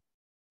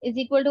 Is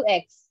equal to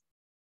X.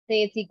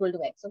 Say it's equal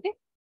to X, okay?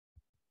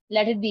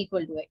 Let it be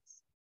equal to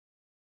X.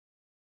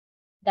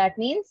 That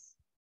means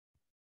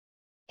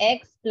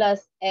X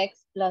plus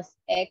X plus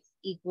X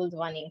equals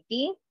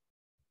 180.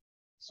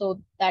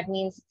 So that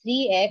means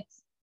 3X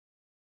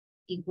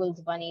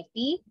equals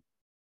 180.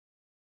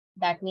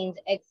 That means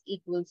x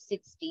equals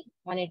 60.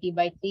 180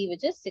 by 3,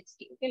 which is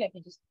 60. Okay, let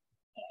me just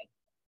write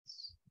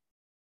this.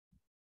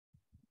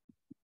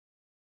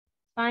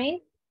 Fine.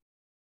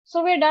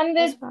 So we're done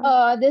with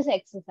this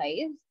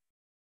exercise.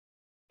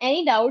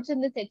 Any doubts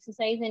in this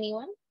exercise,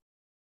 anyone?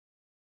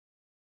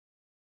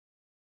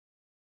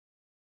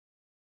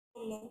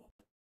 No.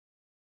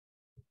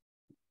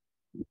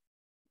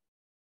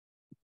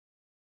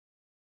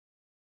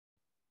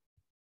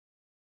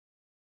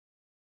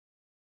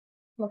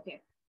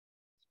 Okay.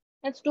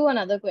 Let's do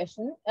another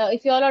question.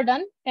 If you all are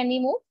done, can we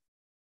move?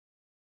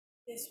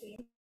 Yes, we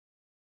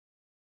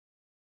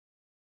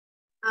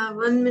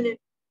 1 minute.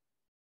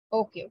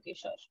 Okay,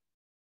 sure.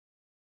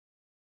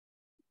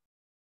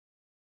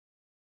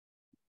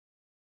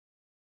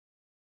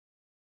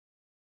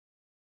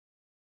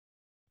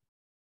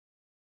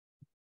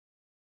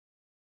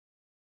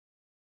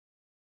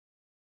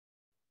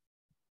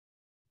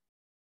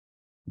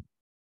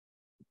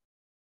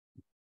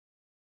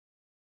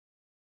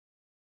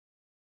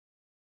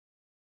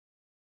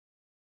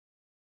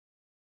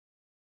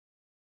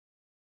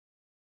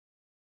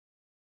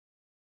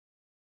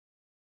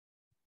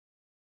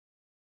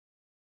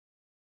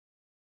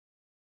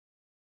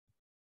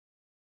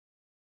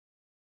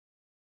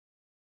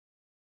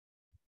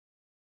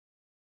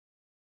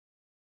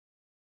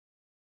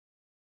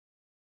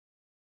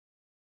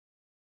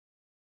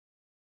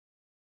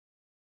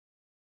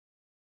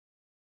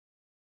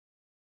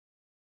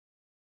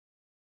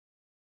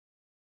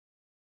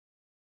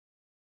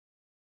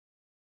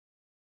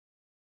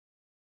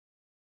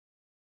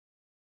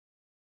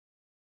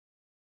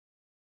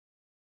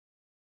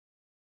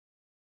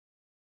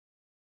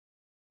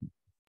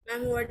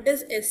 Ma'am, what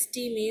does ST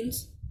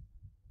means?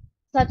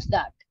 Such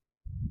that.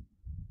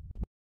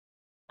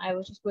 I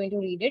was just going to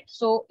read it.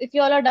 So if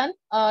you all are done,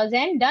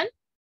 Zen, done?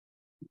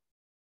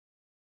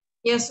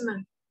 Yes,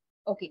 ma'am.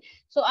 Okay,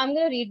 so I'm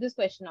going to read this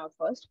question out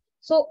first.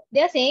 So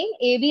they're saying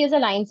AB is a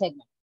line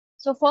segment.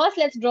 So first,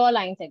 let's draw a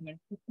line segment.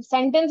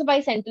 Sentence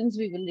by sentence,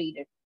 we will read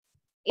it.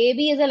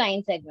 AB is a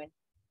line segment.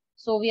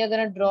 So we are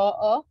going to draw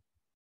a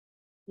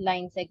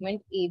line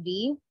segment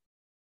AB.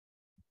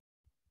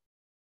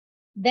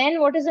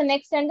 Then what is the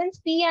next sentence?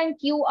 P and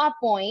Q are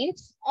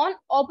points on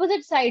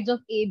opposite sides of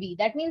AB.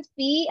 That means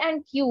P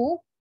and Q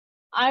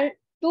are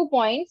 2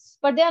 points,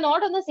 but they are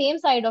not on the same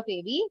side of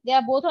AB. They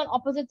are both on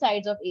opposite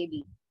sides of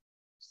AB.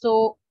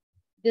 So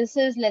this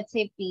is, let's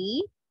say,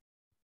 P.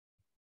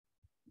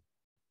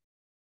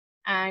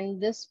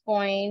 And this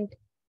point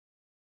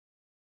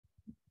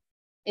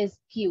is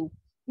Q.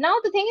 Now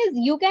the thing is,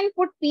 you can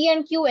put P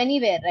and Q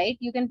anywhere, right?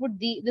 You can put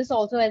this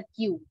also as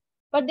Q.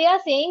 But they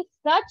are saying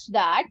such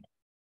that,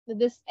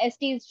 this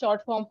ST is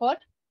short form for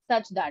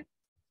such that,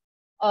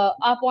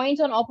 are points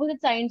on opposite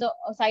sides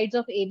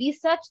of AB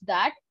such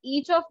that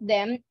each of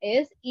them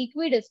is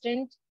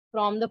equidistant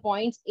from the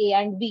points A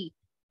and B.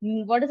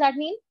 What does that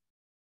mean?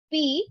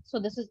 P, so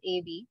this is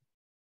AB.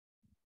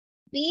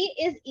 P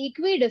is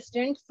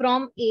equidistant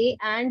from A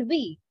and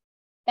B.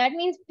 That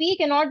means P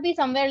cannot be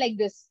somewhere like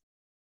this.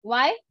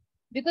 Why?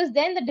 Because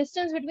then the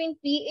distance between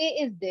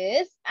PA is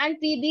this and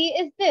PB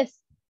is this.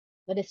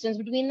 The distance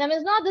between them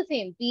is not the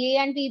same.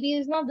 PA and PB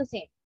is not the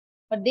same.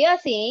 But they are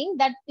saying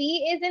that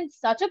P is in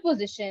such a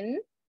position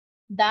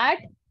that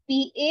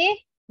PA,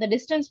 the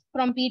distance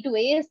from P to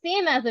A, is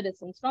same as the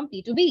distance from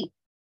P to B.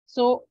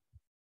 So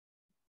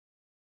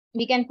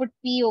we can put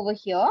P over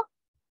here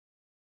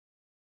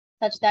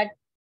such that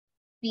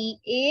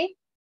PA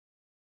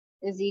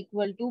is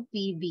equal to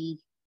PB.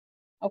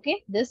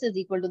 Okay, this is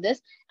equal to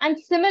this. And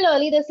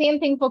similarly, the same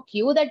thing for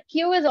Q, that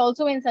Q is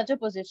also in such a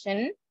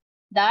position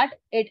that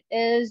it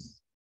is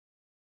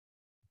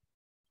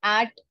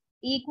at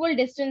equal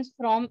distance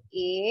from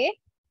A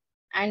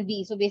and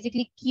B. So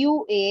basically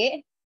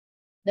QA,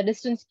 the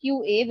distance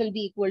QA will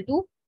be equal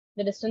to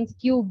the distance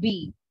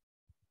QB.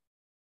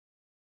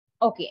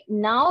 Okay,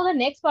 now the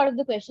next part of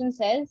the question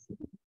says,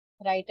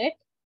 write it,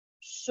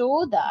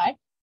 show that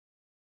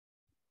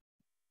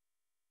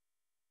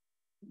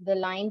the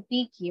line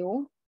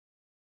PQ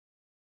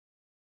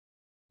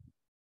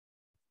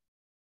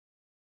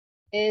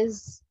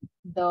is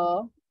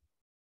the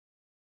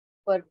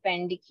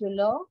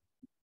perpendicular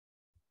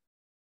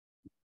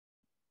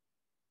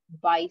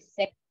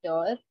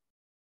bisector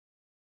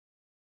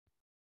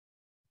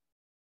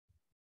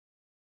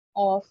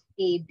of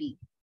AB.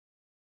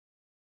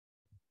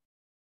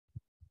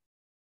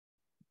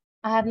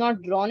 I have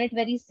not drawn it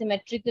very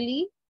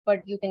symmetrically,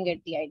 but you can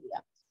get the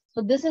idea.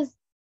 So this is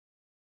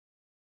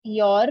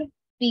your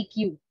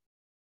PQ.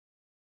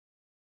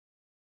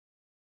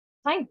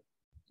 Fine.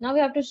 Now we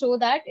have to show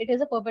that it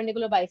is a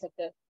perpendicular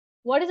bisector.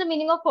 What is the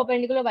meaning of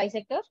perpendicular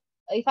bisector?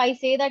 If I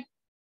say that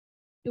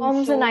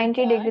forms a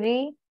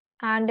 90-degree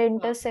and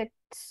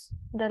intersects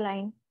the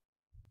line.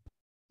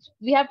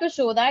 We have to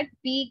show that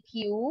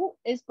PQ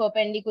is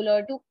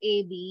perpendicular to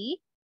AB,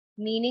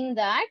 meaning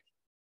that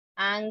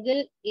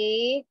angle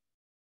A,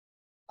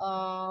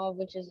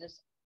 which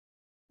is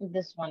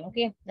this one,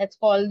 okay? Let's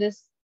call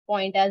this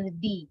point as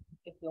D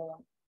if you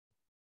want.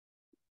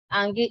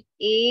 Angle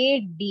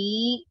AD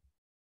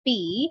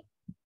P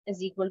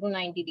is equal to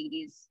 90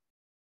 degrees.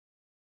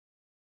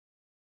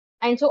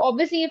 And so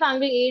obviously if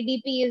angle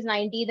ADP is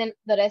 90, then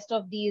the rest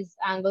of these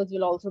angles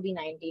will also be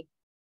 90.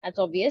 That's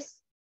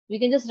obvious. We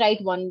can just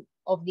write one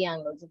of the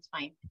angles, it's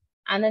fine.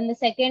 And then the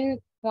second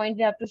point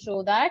we have to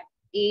show that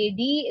AD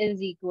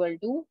is equal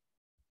to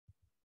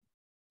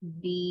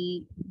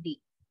BD.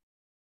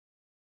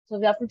 So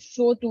we have to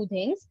show two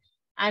things.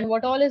 And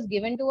what all is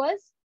given to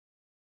us?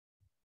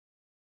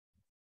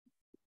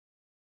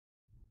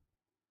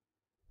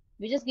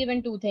 We just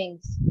given two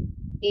things.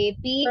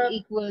 AP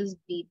equals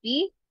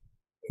BP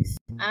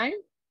and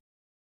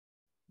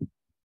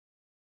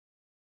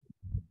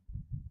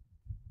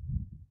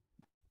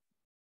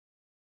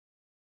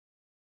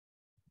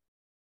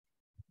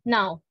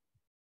now,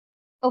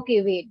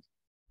 okay, wait.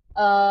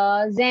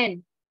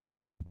 Zen,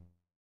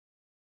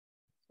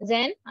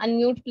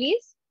 unmute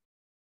please.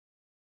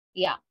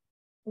 Yeah.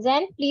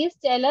 Zen, please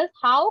tell us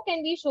how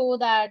can we show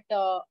that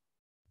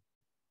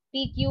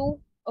PQ,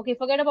 okay,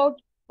 forget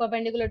about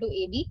perpendicular to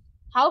AB.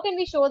 How can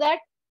we show that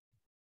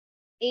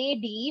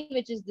AD,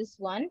 which is this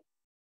one,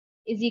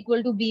 is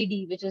equal to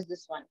BD, which is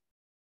this one?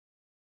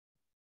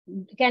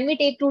 Can we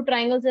take two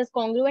triangles as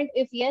congruent?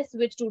 If yes,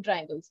 which two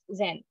triangles?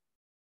 Zen.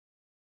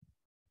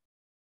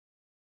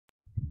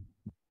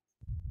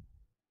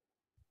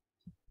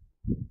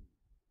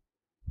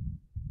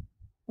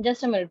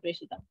 Just a minute,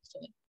 Prishita. Just a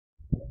minute.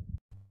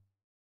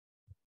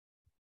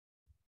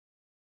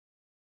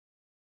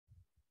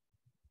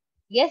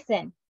 Yes,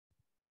 Zen.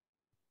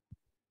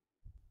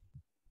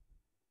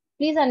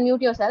 Please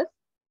unmute yourself.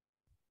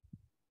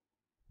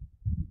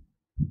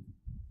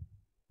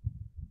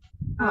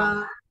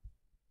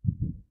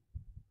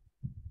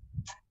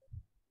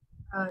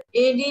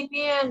 ADP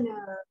and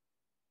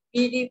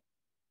BDP.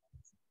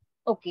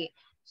 Okay.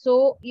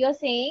 So you're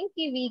saying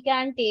that we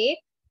can take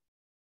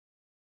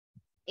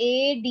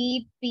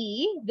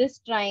ADP, this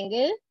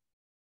triangle,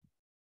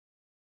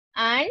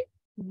 and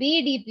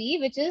BDP,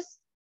 which is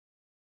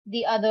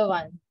the other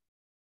one,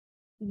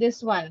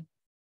 this one.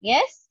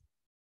 Yes?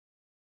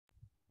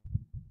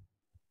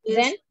 Yes.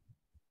 Then,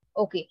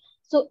 okay.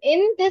 So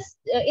in this,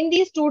 in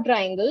these two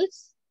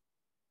triangles,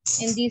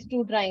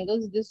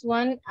 this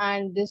one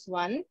and this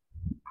one,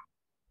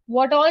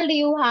 what all do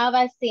you have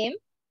as same?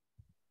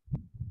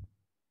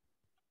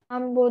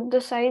 Both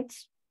the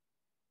sides,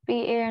 PA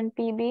and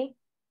PB,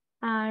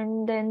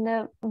 and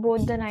then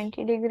both the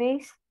 90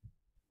 degrees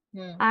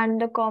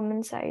and the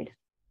common side.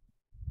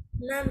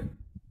 Ma'am.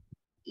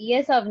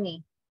 Yes,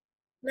 Avni.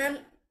 Ma'am,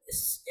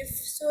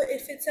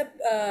 if it's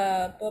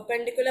a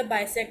perpendicular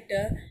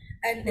bisector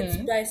and it's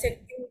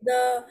bisecting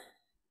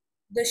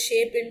the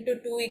shape into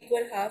two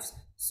equal halves,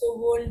 so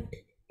won't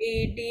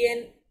AD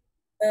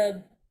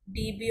and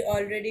DB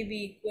already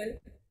be equal?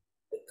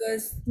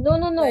 Because No.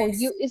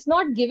 It's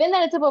not given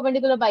that it's a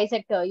perpendicular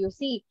bisector. You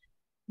see,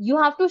 you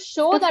have to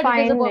show that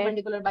it is a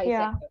perpendicular bisector.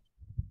 Yeah.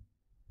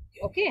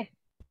 Okay.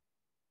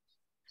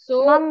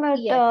 So, Ma'am, but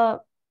yes.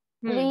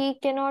 we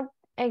cannot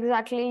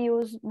exactly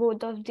use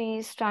both of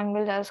these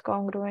triangles as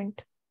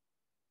congruent.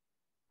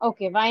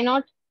 Okay, why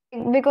not?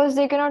 Because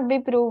they cannot be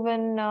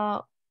proven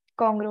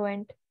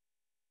congruent.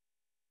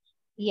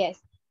 Yes.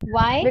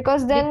 Why?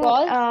 Because then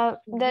Because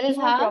there is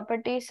no have,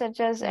 property such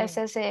as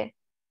SSA.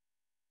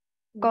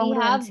 We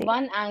have Congruency.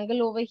 one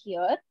angle over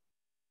here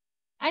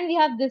and we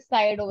have this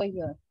side over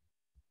here.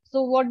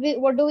 So what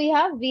do we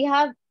have? We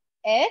have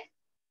F,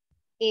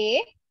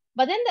 A,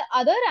 but then the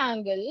other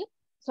angle,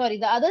 sorry,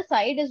 the other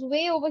side is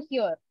way over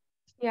here.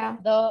 Yeah.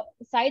 The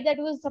side that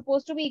was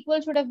supposed to be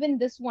equal should have been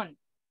this one.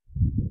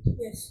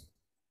 Yes.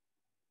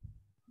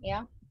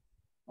 Yeah.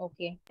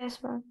 Okay.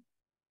 Yes, ma'am.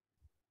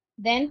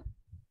 Then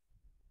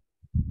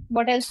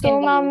what else So, can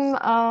we use?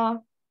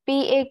 ma'am,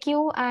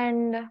 PAQ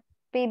and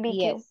PBQ.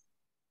 Yes.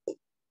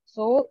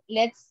 So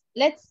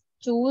let's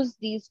choose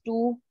these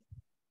two.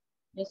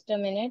 Just a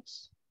minute.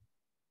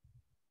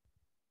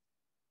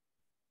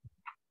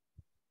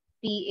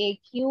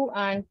 PAQ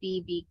and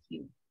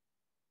PBQ.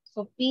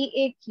 So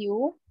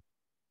PAQ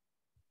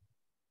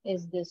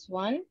is this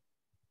one.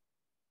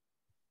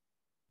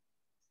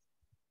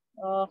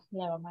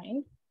 Never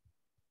mind.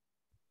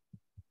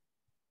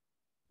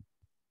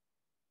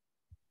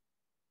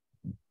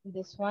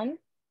 This one.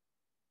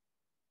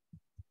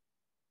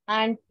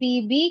 And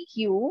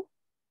PBQ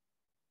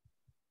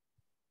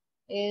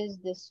is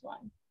this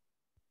one.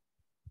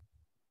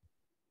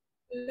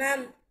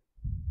 Ma'am.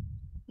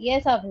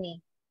 Yes,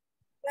 Avni.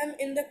 Ma'am,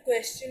 in the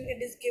question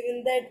it is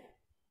given that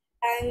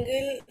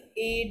angle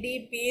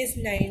ADP is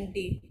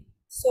 90.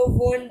 So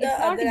won't the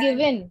other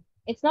given.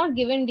 It's not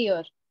given,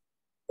 dear.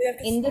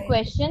 In the find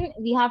question,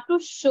 we have to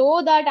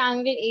show that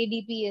angle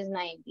ADP is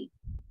 90.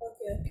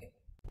 Okay.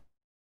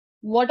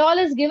 What all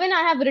is given,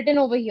 I have written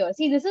over here.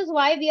 See, this is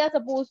why we are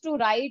supposed to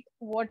write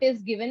what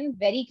is given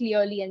very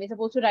clearly, and we're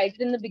supposed to write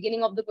it in the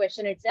beginning of the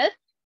question itself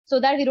so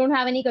that we don't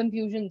have any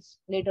confusions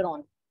later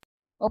on.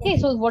 Okay,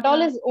 so what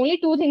all is, only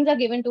two things are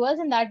given to us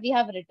and that we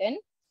have written.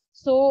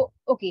 So,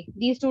 okay,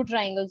 these two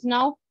triangles.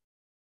 Now,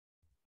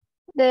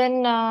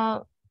 then,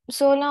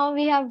 so now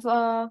we have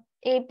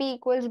AP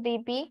equals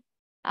BP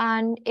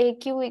and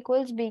AQ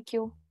equals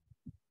BQ.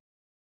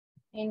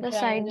 In The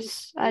triangle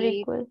sides are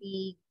equal.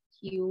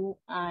 APQ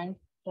and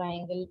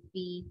triangle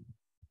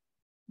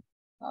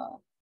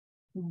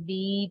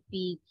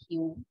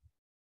BPQ,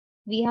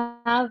 we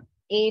have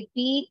AP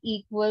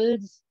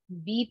equals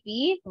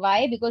BP.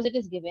 Why? Because it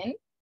is given.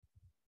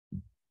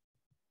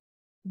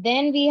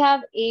 Then we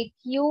have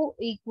AQ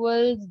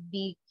equals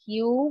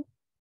BQ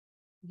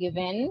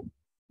given.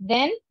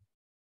 Then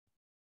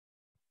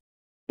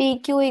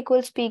PQ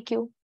equals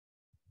PQ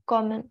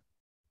common.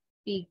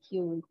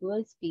 PQ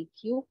equals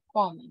PQ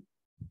common.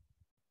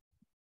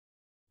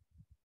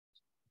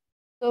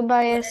 So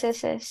by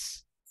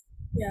SSS.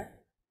 Yeah.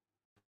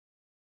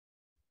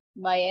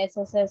 By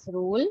SSS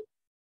rule,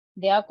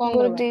 they are Both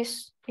congruent.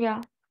 these,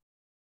 yeah.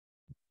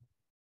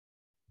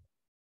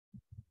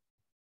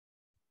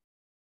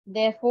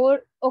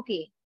 Therefore,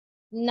 okay.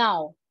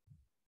 Now,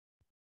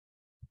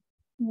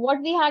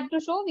 what we had to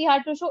show? We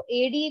had to show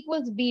AD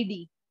equals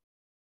BD.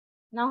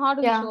 Now, how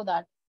do we show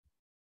that?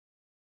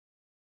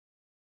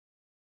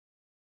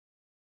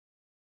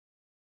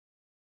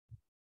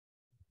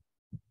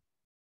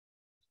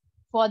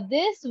 For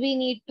this, we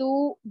need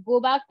to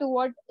go back to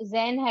what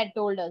Zen had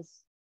told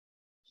us.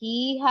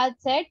 He had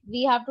said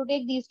we have to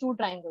take these two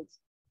triangles.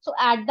 So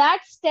at that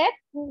step,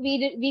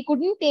 we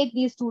couldn't take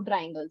these two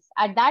triangles.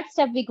 At that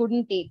step, we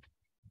couldn't take.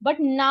 But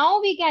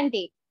now we can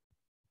take.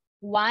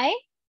 Why?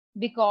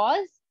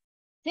 Because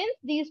since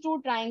these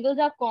two triangles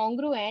are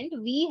congruent,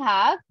 we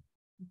have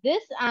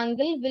this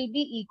angle will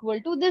be equal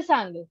to this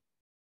angle.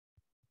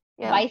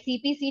 Yeah. By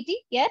CPCT,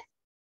 yes?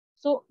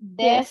 So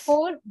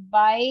therefore,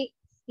 by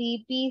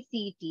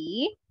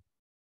CPCT,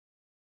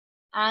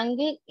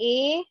 angle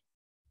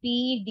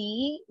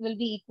APD will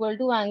be equal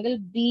to angle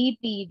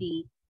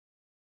BPD.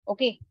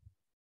 Okay.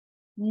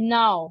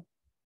 Now,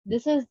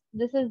 this is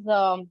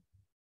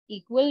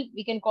equal.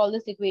 We can call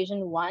this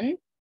equation 1.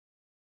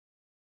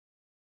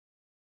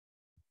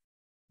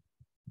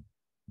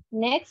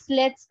 Next,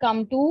 let's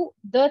come to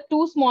the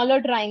two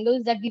smaller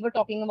triangles that we were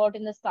talking about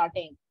in the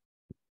starting.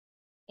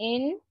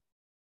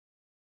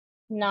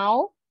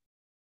 Now,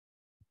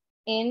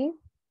 in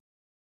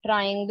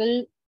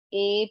triangle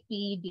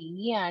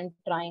APD and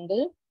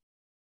triangle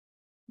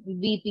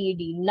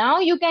BPD. Now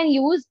you can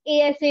use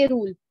ASA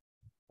rule.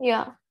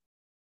 Yeah.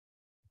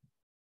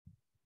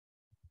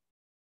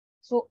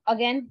 So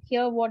again,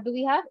 here what do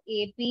we have?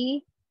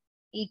 AP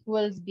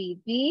equals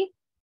BP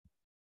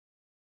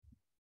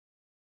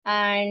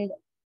and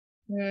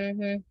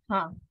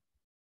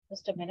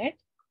just a minute.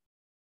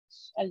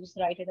 I'll just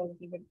write it a little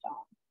bit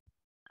down.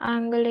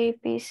 Angle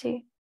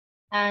APC.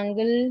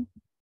 Angle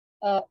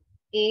A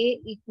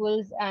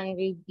equals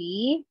angle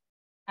B.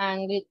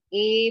 Angle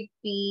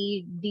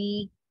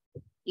APD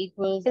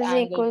equals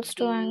angle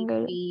to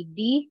angle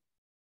BPD.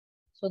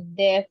 So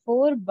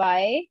therefore,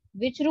 by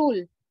which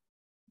rule?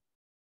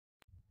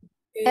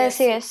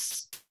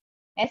 SAS.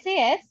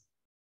 SAS?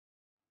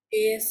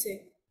 ASA.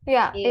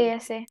 Yeah,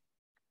 ASA.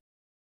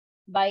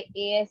 By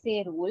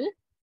ASA rule,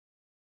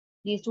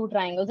 these two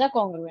triangles are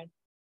congruent.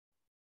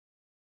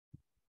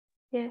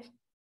 Yes.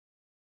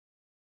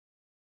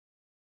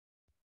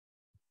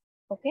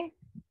 Okay.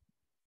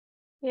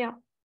 Yeah.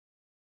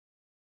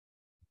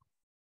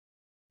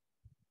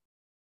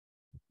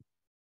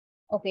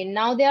 Okay,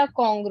 now they are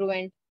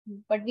congruent,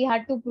 but we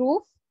had to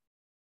prove.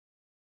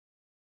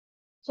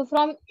 So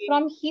from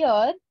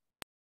here,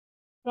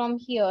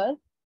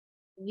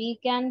 we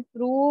can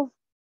prove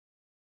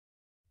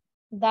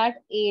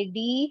that AD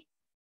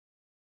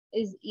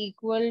is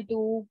equal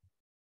to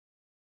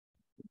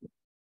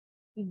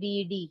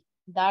BD.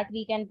 That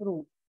we can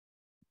prove.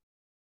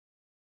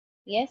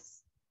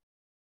 Yes?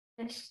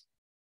 Yes.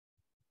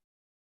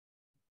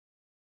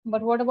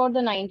 But what about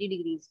the 90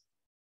 degrees?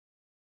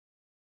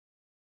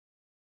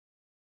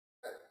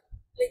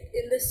 Like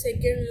in the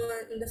second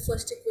one, in the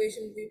first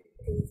equation, we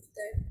proved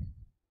that.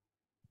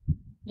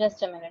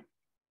 Just a minute.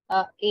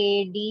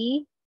 AD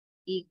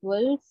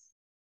equals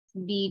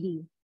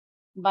BD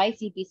by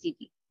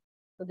CPCT.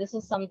 So this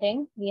is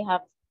something we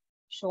have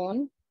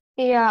shown.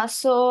 Yeah,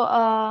 so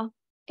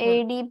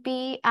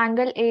ADP,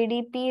 angle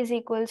ADP is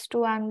equals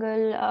to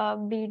angle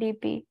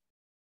BDP.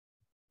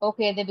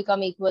 Okay, they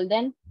become equal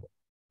then.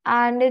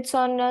 And it's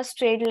on a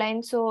straight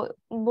line, so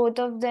both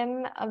of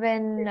them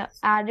when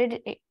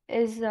added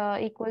is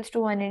equals to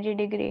 180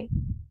 degree.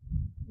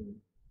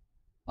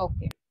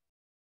 Okay.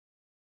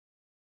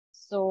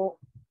 So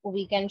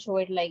we can show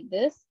it like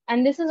this.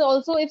 And this is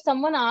also if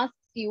someone asks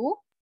you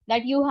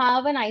that you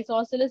have an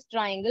isosceles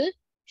triangle,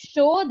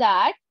 show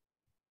that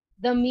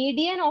the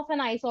median of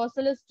an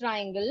isosceles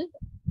triangle,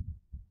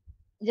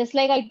 just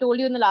like I told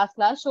you in the last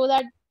class, show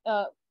that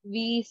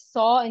we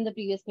saw in the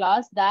previous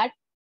class that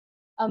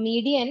a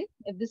median,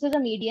 if this is a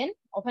median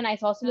of an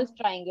isosceles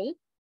triangle,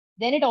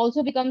 then it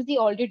also becomes the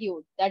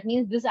altitude. That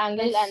means this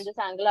angle and this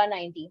angle are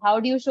 90. How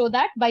do you show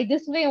that? By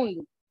this way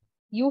only.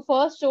 You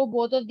first show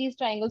both of these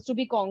triangles to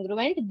be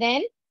congruent.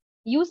 Then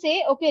you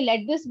say, okay,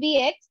 let this be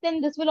X,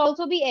 then this will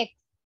also be X.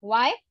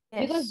 Why?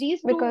 Because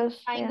these two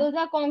triangles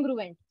are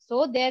congruent.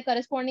 So their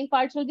corresponding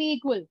parts will be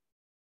equal.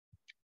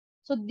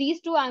 So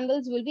these two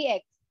angles will be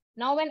x.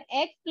 Now when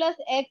x plus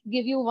x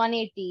give you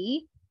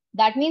 180,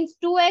 that means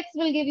 2x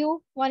will give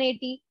you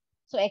 180.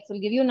 So x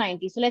will give you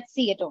 90. So let's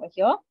see it over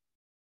here.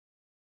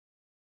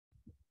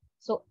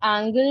 So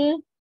angle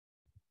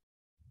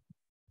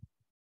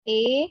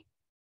A,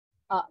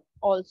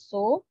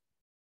 also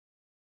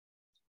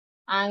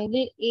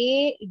angle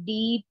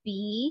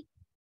ADP,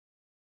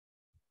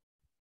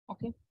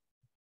 okay,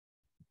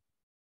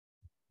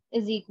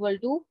 is equal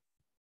to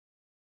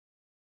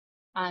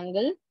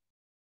angle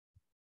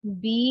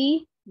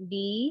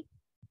BDP,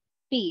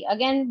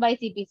 again by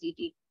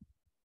CPCT.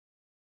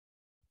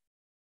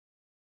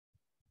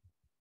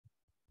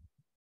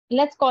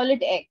 Let's call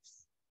it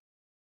x.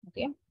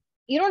 Okay,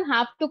 you don't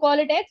have to call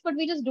it x, but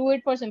we just do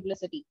it for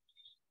simplicity.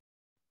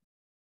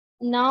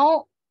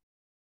 Now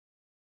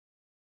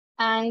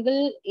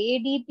angle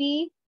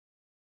ADP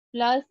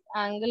plus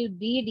angle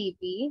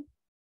BDP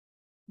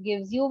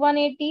gives you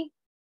 180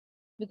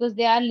 because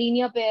they are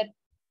linear pair.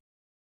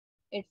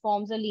 It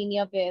forms a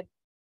linear pair.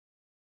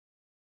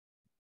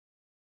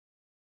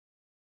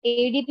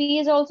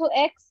 ADP is also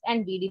x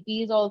and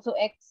BDP is also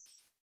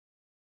x.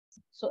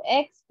 So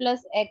x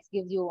plus x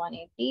gives you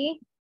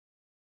 180.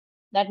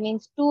 That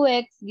means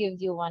 2x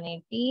gives you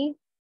 180.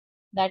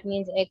 That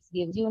means x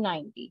gives you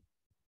 90.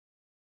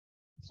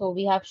 So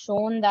we have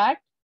shown that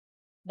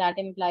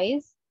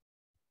implies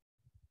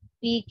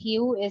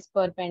PQ is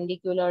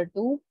perpendicular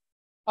to,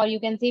 or you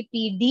can say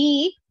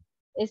PD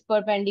is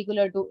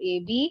perpendicular to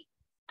AB,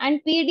 and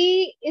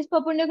PD is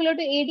perpendicular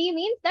to AD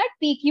means that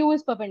PQ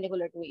is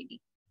perpendicular to AD.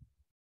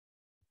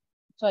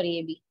 Sorry,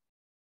 AB.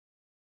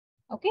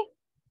 Okay.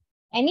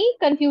 Any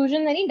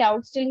confusion, any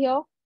doubts still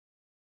here?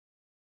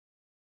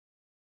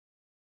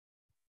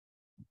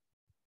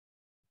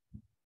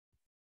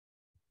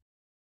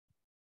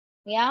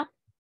 Yeah,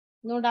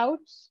 no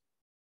doubts.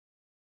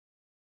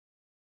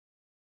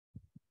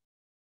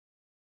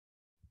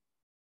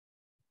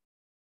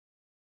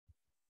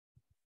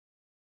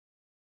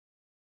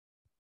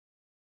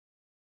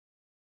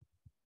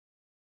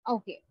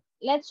 Okay,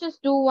 let's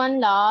just do one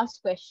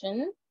last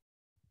question.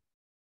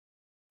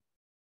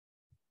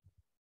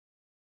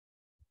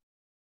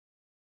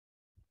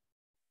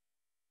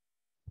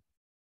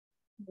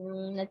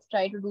 Let's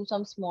try to do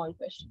some small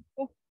questions.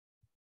 Okay.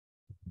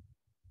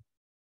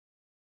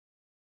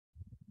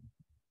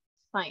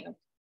 Fine.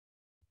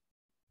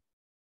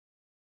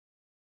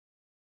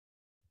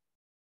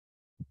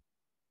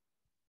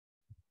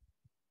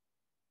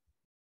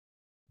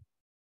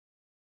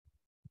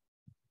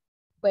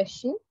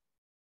 Question.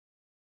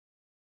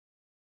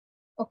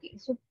 Okay,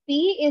 so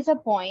P is a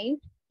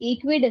point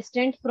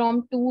equidistant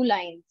from two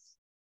lines.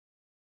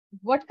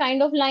 What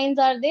kind of lines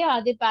are they?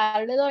 Are they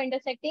parallel or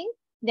intersecting?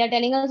 They are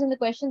telling us in the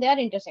question they are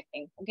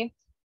intersecting. Okay,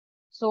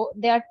 so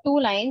there are two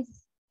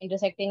lines,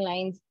 intersecting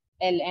lines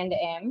L and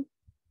M.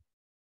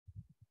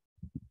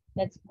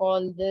 Let's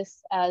call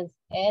this as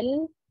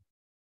L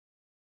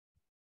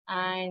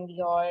and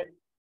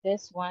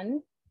this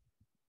one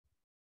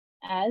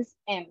as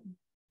M.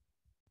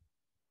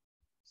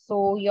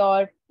 So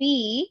your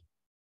P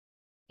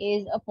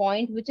is a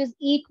point which is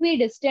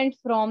equidistant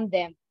from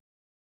them.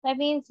 That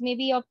means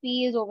maybe your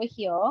P is over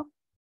here.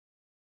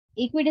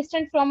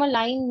 Equidistant from a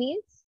line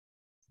means,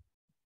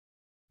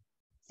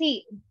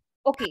 see,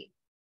 okay,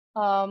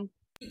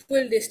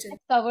 Equal distance.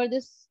 let's cover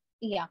this.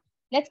 Yeah,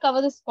 let's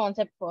cover this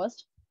concept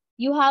first.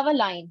 You have a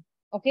line,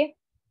 okay?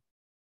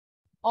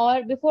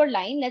 Or before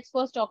line, let's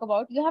first talk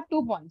about, you have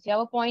 2 points. You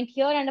have a point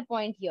here and a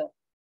point here.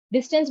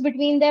 Distance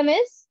between them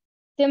is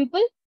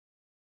simple.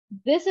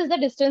 This is the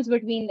distance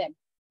between them.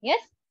 Yes?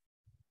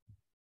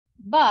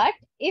 But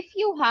if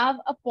you have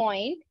a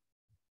point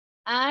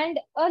and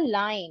a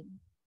line,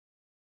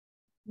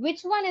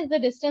 which one is the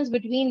distance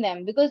between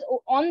them? Because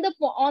on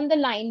the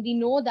line, we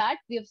know that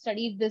we have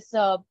studied this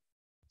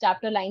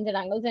chapter lines and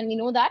angles, and we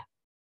know that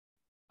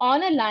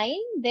on a line,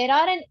 there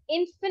are an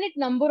infinite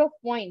number of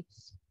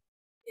points.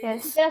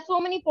 Yes. There are so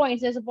many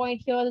points. There's a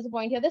point here, there's a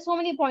point here. There's so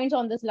many points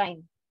on this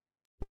line.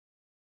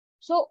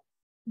 So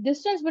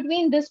distance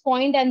between this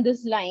point and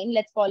this line,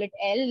 let's call it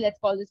L, let's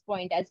call this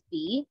point as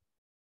P.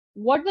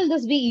 What will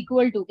this be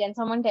equal to? Can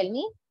someone tell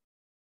me?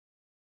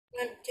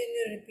 Ma'am, can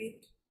you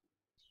repeat?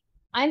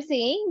 I'm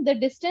saying the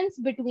distance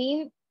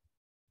between,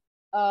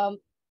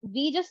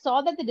 we just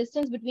saw that the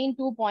distance between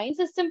 2 points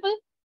is simple.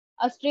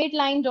 A straight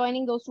line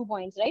joining those 2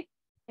 points, right?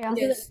 Yeah. This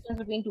is the Yes. distance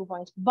between 2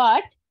 points.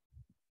 But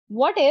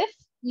what if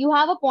you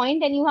have a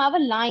point and you have a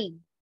line?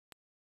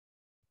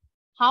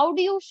 How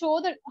do you show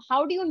that?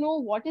 How do you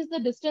know what is the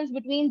distance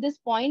between this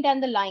point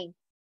and the line?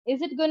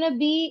 Is it going to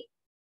be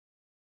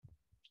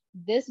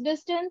this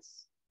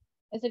distance?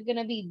 Is it going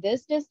to be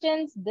this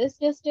distance, this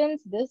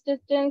distance, this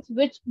distance?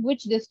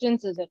 Which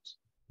distance is it?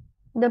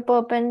 The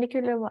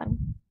perpendicular one.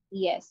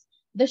 Yes,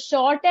 the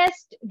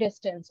shortest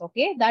distance.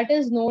 Okay, that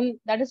is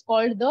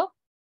called the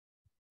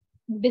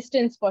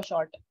distance for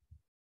short.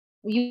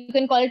 You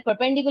can call it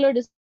perpendicular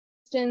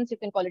distance. You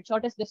can call it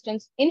shortest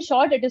distance. In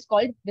short, it is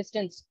called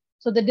distance.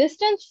 So the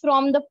distance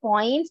from the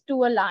points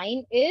to a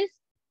line is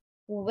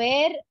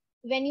where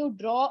when you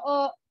draw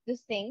a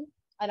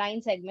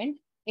line segment,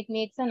 it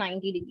makes a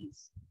 90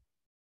 degrees.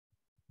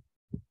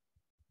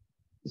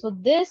 So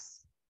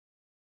this,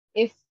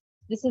 if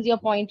this is your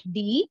point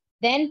D,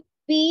 then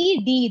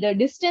PD, the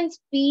distance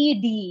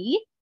PD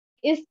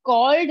is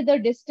called the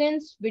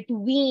distance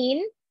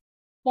between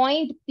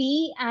point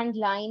P and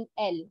line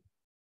L.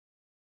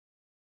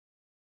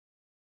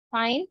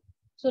 Fine.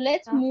 So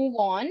let's move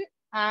on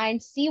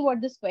and see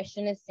what this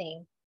question is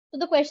saying. So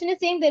the question is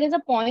saying there is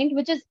a point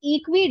which is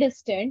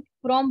equidistant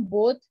from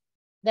both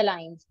the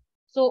lines.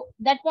 So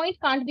that point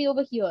can't be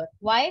over here.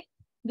 Why?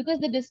 Because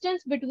the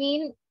distance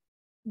between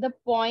the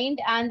point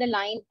and the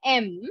line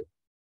M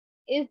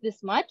is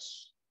this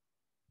much.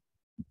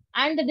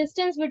 And the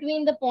distance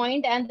between the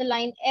point and the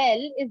line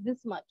L is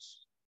this much,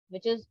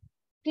 which is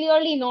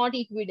clearly not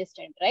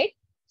equidistant, right?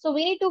 So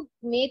we need to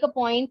make a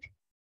point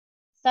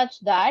such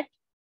that,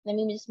 let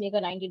me just make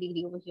a 90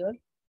 degree over here.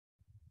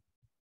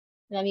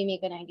 Let me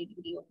make a 90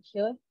 degree over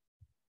here.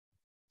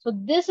 So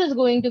this is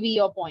going to be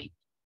your point,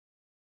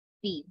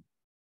 P.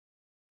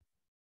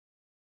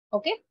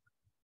 Okay.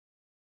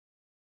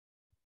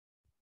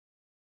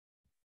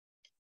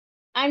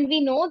 And we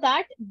know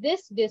that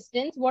this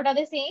distance, what are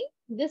they saying?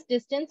 This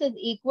distance is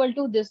equal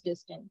to this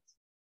distance.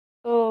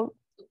 So,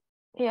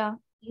 yeah.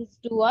 These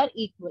two are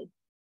equal.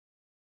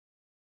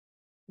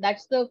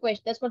 That's the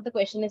question. That's what the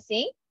question is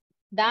saying.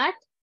 That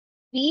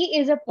P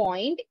is a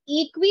point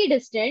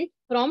equidistant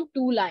from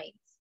two lines.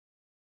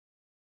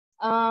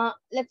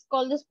 Let's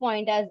call this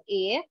point as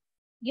A.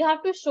 You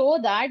have to show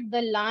that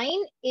the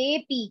line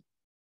AP,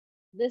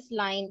 this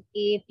line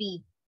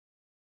AP,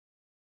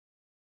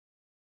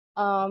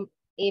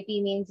 AP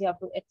means you have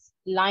to,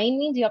 line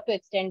means you have to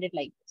extend it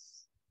like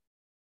this.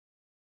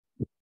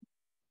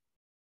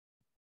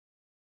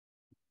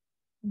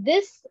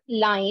 This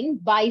line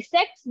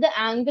bisects the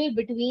angle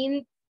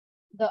between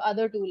the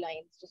other two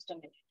lines. Just a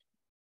minute.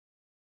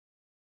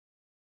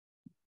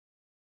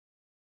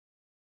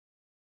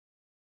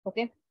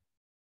 Okay.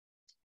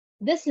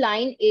 This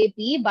line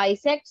AP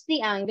bisects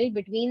the angle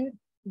between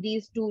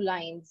these two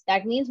lines.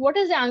 That means what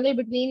is the angle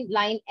between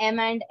line M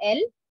and L?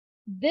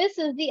 This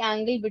is the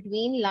angle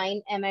between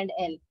line M and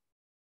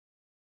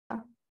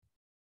L.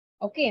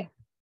 Okay.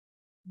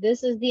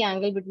 This is the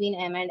angle between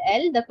M and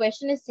L. The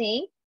question is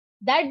saying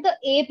that the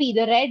AP,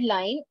 the red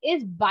line,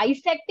 is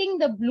bisecting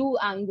the blue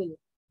angle.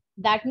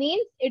 That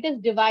means it is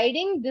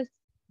dividing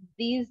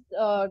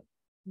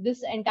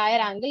this entire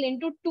angle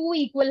into two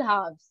equal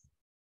halves.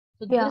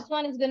 So this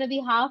one is going to be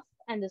half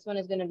and this one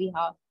is going to be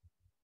half.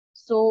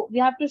 So we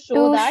have to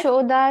show that. To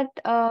show that,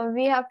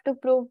 we have to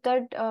prove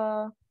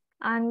that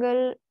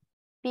angle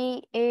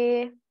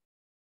PA.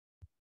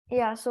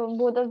 Yeah, so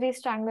both of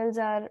these triangles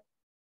are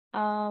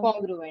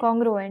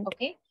congruent.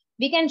 Okay.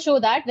 We can show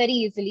that very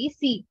easily.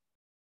 See,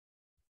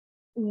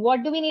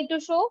 what do we need to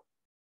show?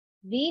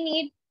 We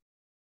need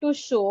to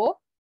show,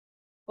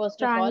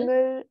 first of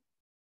all,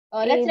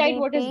 let's write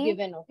what is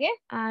given, okay?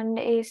 And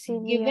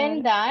ACB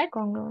given that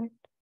congruent.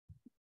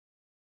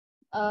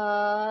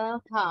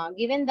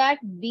 Given that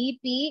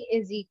BP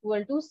is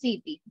equal to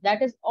CP.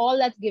 That is all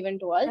that's given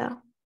to us. Yeah.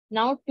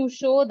 Now to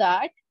show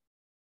that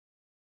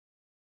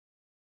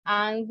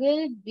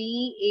angle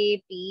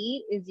BAP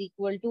is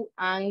equal to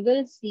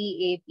angle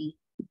CAP.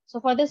 So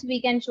for this, we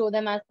can show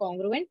them as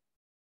congruent.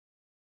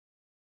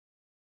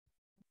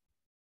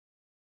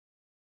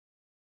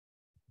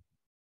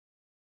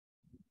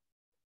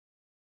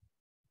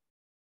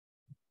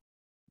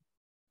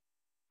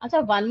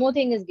 Achha, one more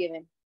thing is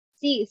given.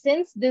 See,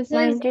 since this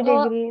 90 is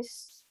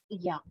degrees.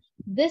 Yeah,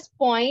 this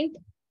point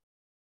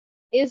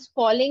is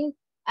falling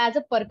as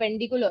a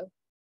perpendicular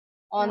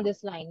on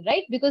this line,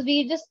 right? Because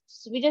we just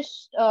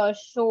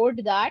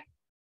showed that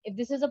if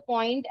this is a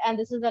point and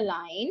this is a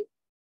line,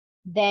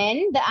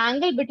 then the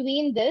angle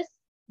between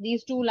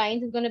these two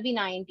lines is going to be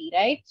 90,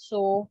 right?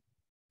 So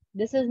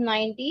this is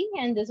 90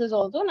 and this is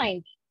also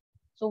 90.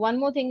 So one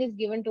more thing is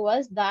given to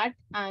us, that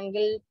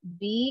angle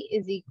B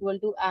is equal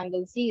to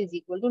angle C is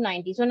equal to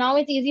 90. So now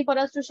it's easy for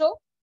us to show?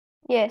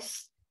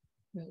 Yes.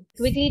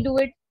 Quickly do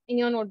it in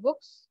your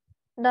notebooks.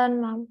 Done,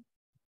 ma'am.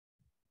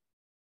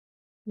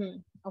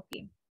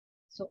 Okay.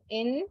 So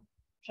in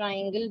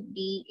triangle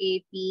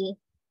BAP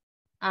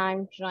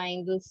and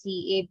triangle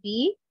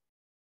CAP,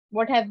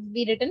 what have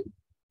we written?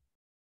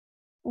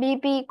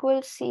 BP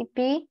equals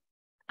CP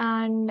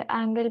and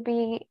angle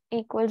B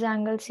equals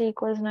angle C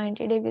equals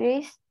 90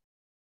 degrees.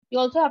 You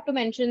also have to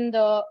mention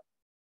the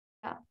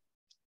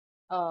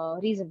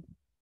reason.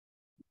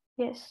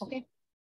 Yes. Okay.